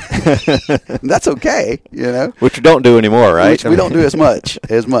alligators. That's okay, Which we don't do anymore, right? Which we don't do as much.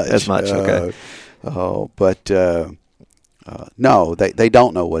 Okay. No, they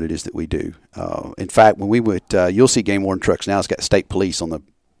don't know what it is that we do. In fact, when we would, you'll see game warden trucks now. It's got state police on the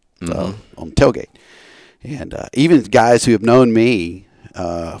tailgate, and even guys who have known me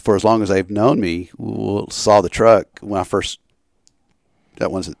for as long as they've known me saw the truck when I first.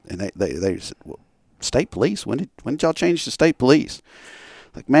 That one's and they said, well, state police? When did y'all change to state police?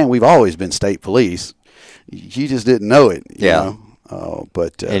 Like, man, we've always been state police. You just didn't know it. You know?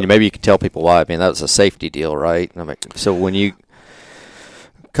 And maybe you could tell people why. I mean, that was a safety deal, right? I mean, so when you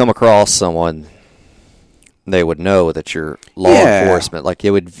come across someone, they would know that you're law enforcement. Like,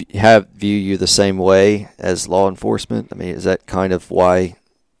 it would view you the same way as law enforcement. I mean, is that kind of why?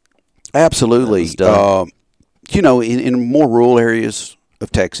 Absolutely. In more rural areas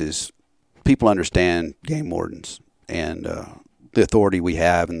of Texas, people understand game wardens and the authority we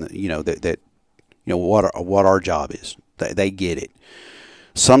have, and what our job is. They get it.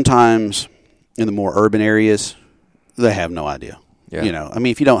 Sometimes in the more urban areas, they have no idea. Yeah. I mean,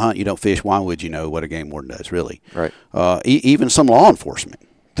 if you don't hunt, you don't fish. Why would you know what a game warden does, really? Right. Even some law enforcement,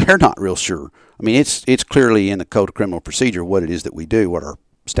 they're not real sure. I mean, it's clearly in the Code of Criminal Procedure what it is that we do, what our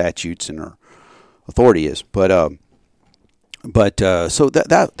statutes and our authority is. So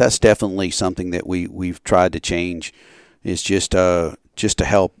that's definitely something that we've tried to change. Is just to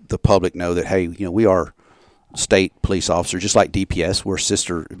help the public know that, hey, we are state police officers, just like DPS. We're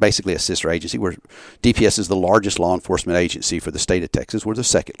basically a sister agency. DPS is the largest law enforcement agency for the state of Texas. We're the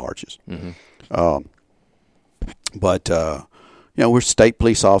second largest. Mm-hmm. We're state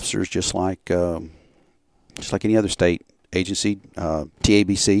police officers, just like any other state agency.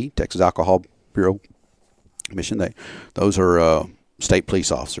 TABC, Texas Alcohol Bureau Commission. Those are state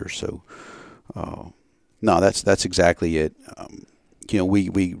police officers. So, no, that's exactly it.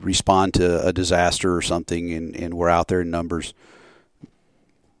 We respond to a disaster or something, and we're out there in numbers.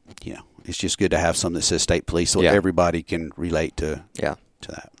 It's just good to have something that says state police so everybody can relate to that.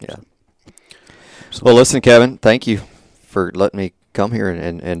 Yeah. So. Well, listen, Kevin, thank you for letting me come here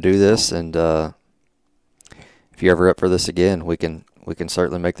and do this. And if you're ever up for this again, we can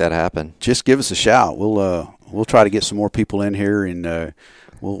certainly make that happen. Just give us a shout. We'll try to get some more people in here, and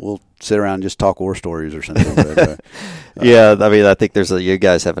we'll sit around and just talk war stories or something. But, yeah, I mean, I think you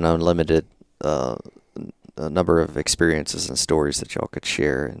guys have an unlimited number of experiences and stories that y'all could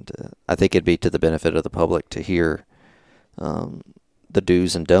share, and I think it'd be to the benefit of the public to hear the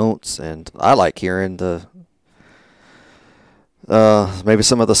do's and don'ts. And I like hearing the maybe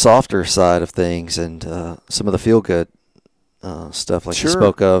some of the softer side of things and some of the feel good stuff, like you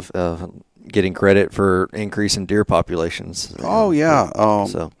spoke of. Getting credit for increasing deer populations. No,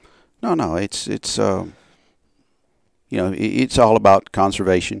 it's it's all about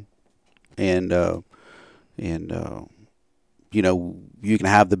conservation, and you can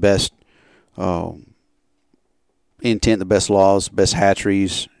have the best intent, the best laws, best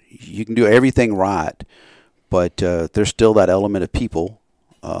hatcheries. You can do everything right, but there's still that element of people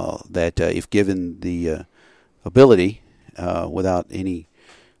that if given the ability, without any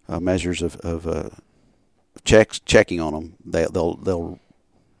measures of checking on them, they'll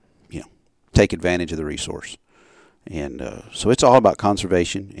take advantage of the resource. And so it's all about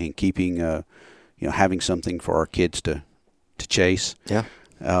conservation and keeping, having something for our kids to chase. Yeah.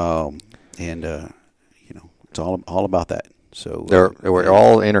 It's all about that. So we're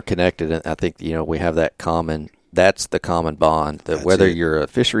all interconnected, and I think we have that common. That's the common bond. That whether you're a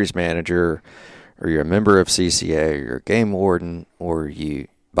fisheries manager, or you're a member of CCA, or you're a game warden, or you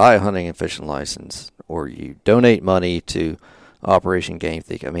buy a hunting and fishing license, or you donate money to Operation Game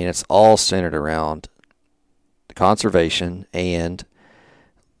Thief. I mean, it's all centered around conservation and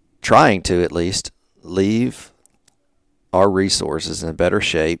trying to at least leave our resources in better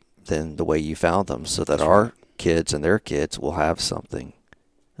shape than the way you found them, so that our kids and their kids will have something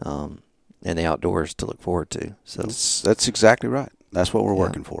in the outdoors to look forward to. So that's exactly right. That's what we're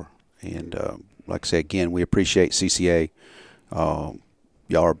working for. And like I say again, we appreciate CCA. Y'all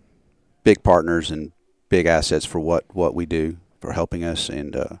are big partners and big assets for what we do, for helping us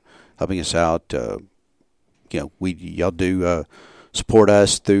and helping us out. Y'all do support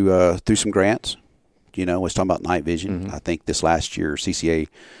us through some grants. I was talking about night vision. Mm-hmm. I think this last year CCA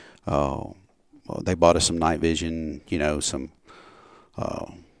they bought us some night vision. Some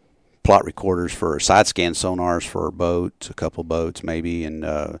plot recorders for side scan sonars for our boats, a couple boats maybe,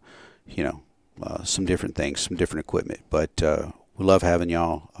 and some different things, some different equipment. But we love having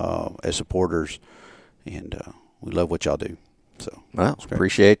y'all as supporters, and we love what y'all do. So, well,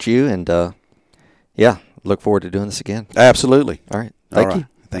 appreciate you, and look forward to doing this again. Absolutely. All right. Thank you.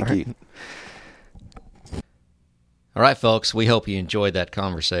 Thank you. All right, folks, we hope you enjoyed that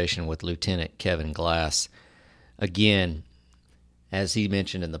conversation with Lieutenant Kevin Glass. Again, as he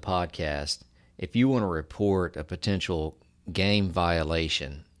mentioned in the podcast, if you want to report a potential game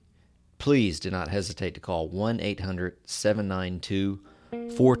violation, please do not hesitate to call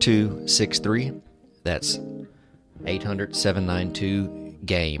 1-800-792-4263. That's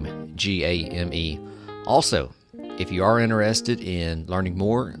 800-792-GAME, G-A-M-E. Also, if you are interested in learning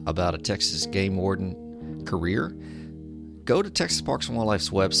more about a Texas game warden career, go to Texas Parks and Wildlife's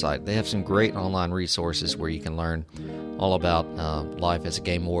website. They have some great online resources where you can learn all about life as a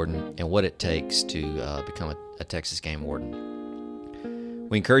game warden and what it takes to become a Texas game warden.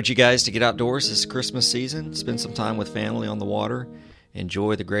 We encourage you guys to get outdoors this Christmas season, spend some time with family on the water,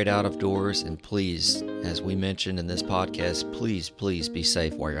 enjoy the great outdoors, and please, as we mentioned in this podcast, please be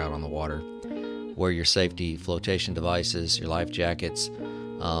safe while you're out on the water. Wear your safety flotation devices, your life jackets.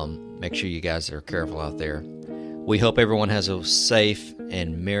 Make sure you guys are careful out there. We hope everyone has a safe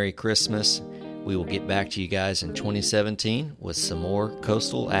and Merry Christmas. We will get back to you guys in 2017 with some more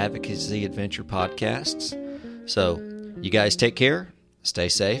Coastal Advocacy Adventure podcasts. So, you guys take care, stay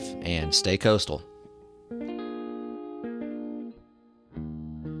safe, and stay coastal.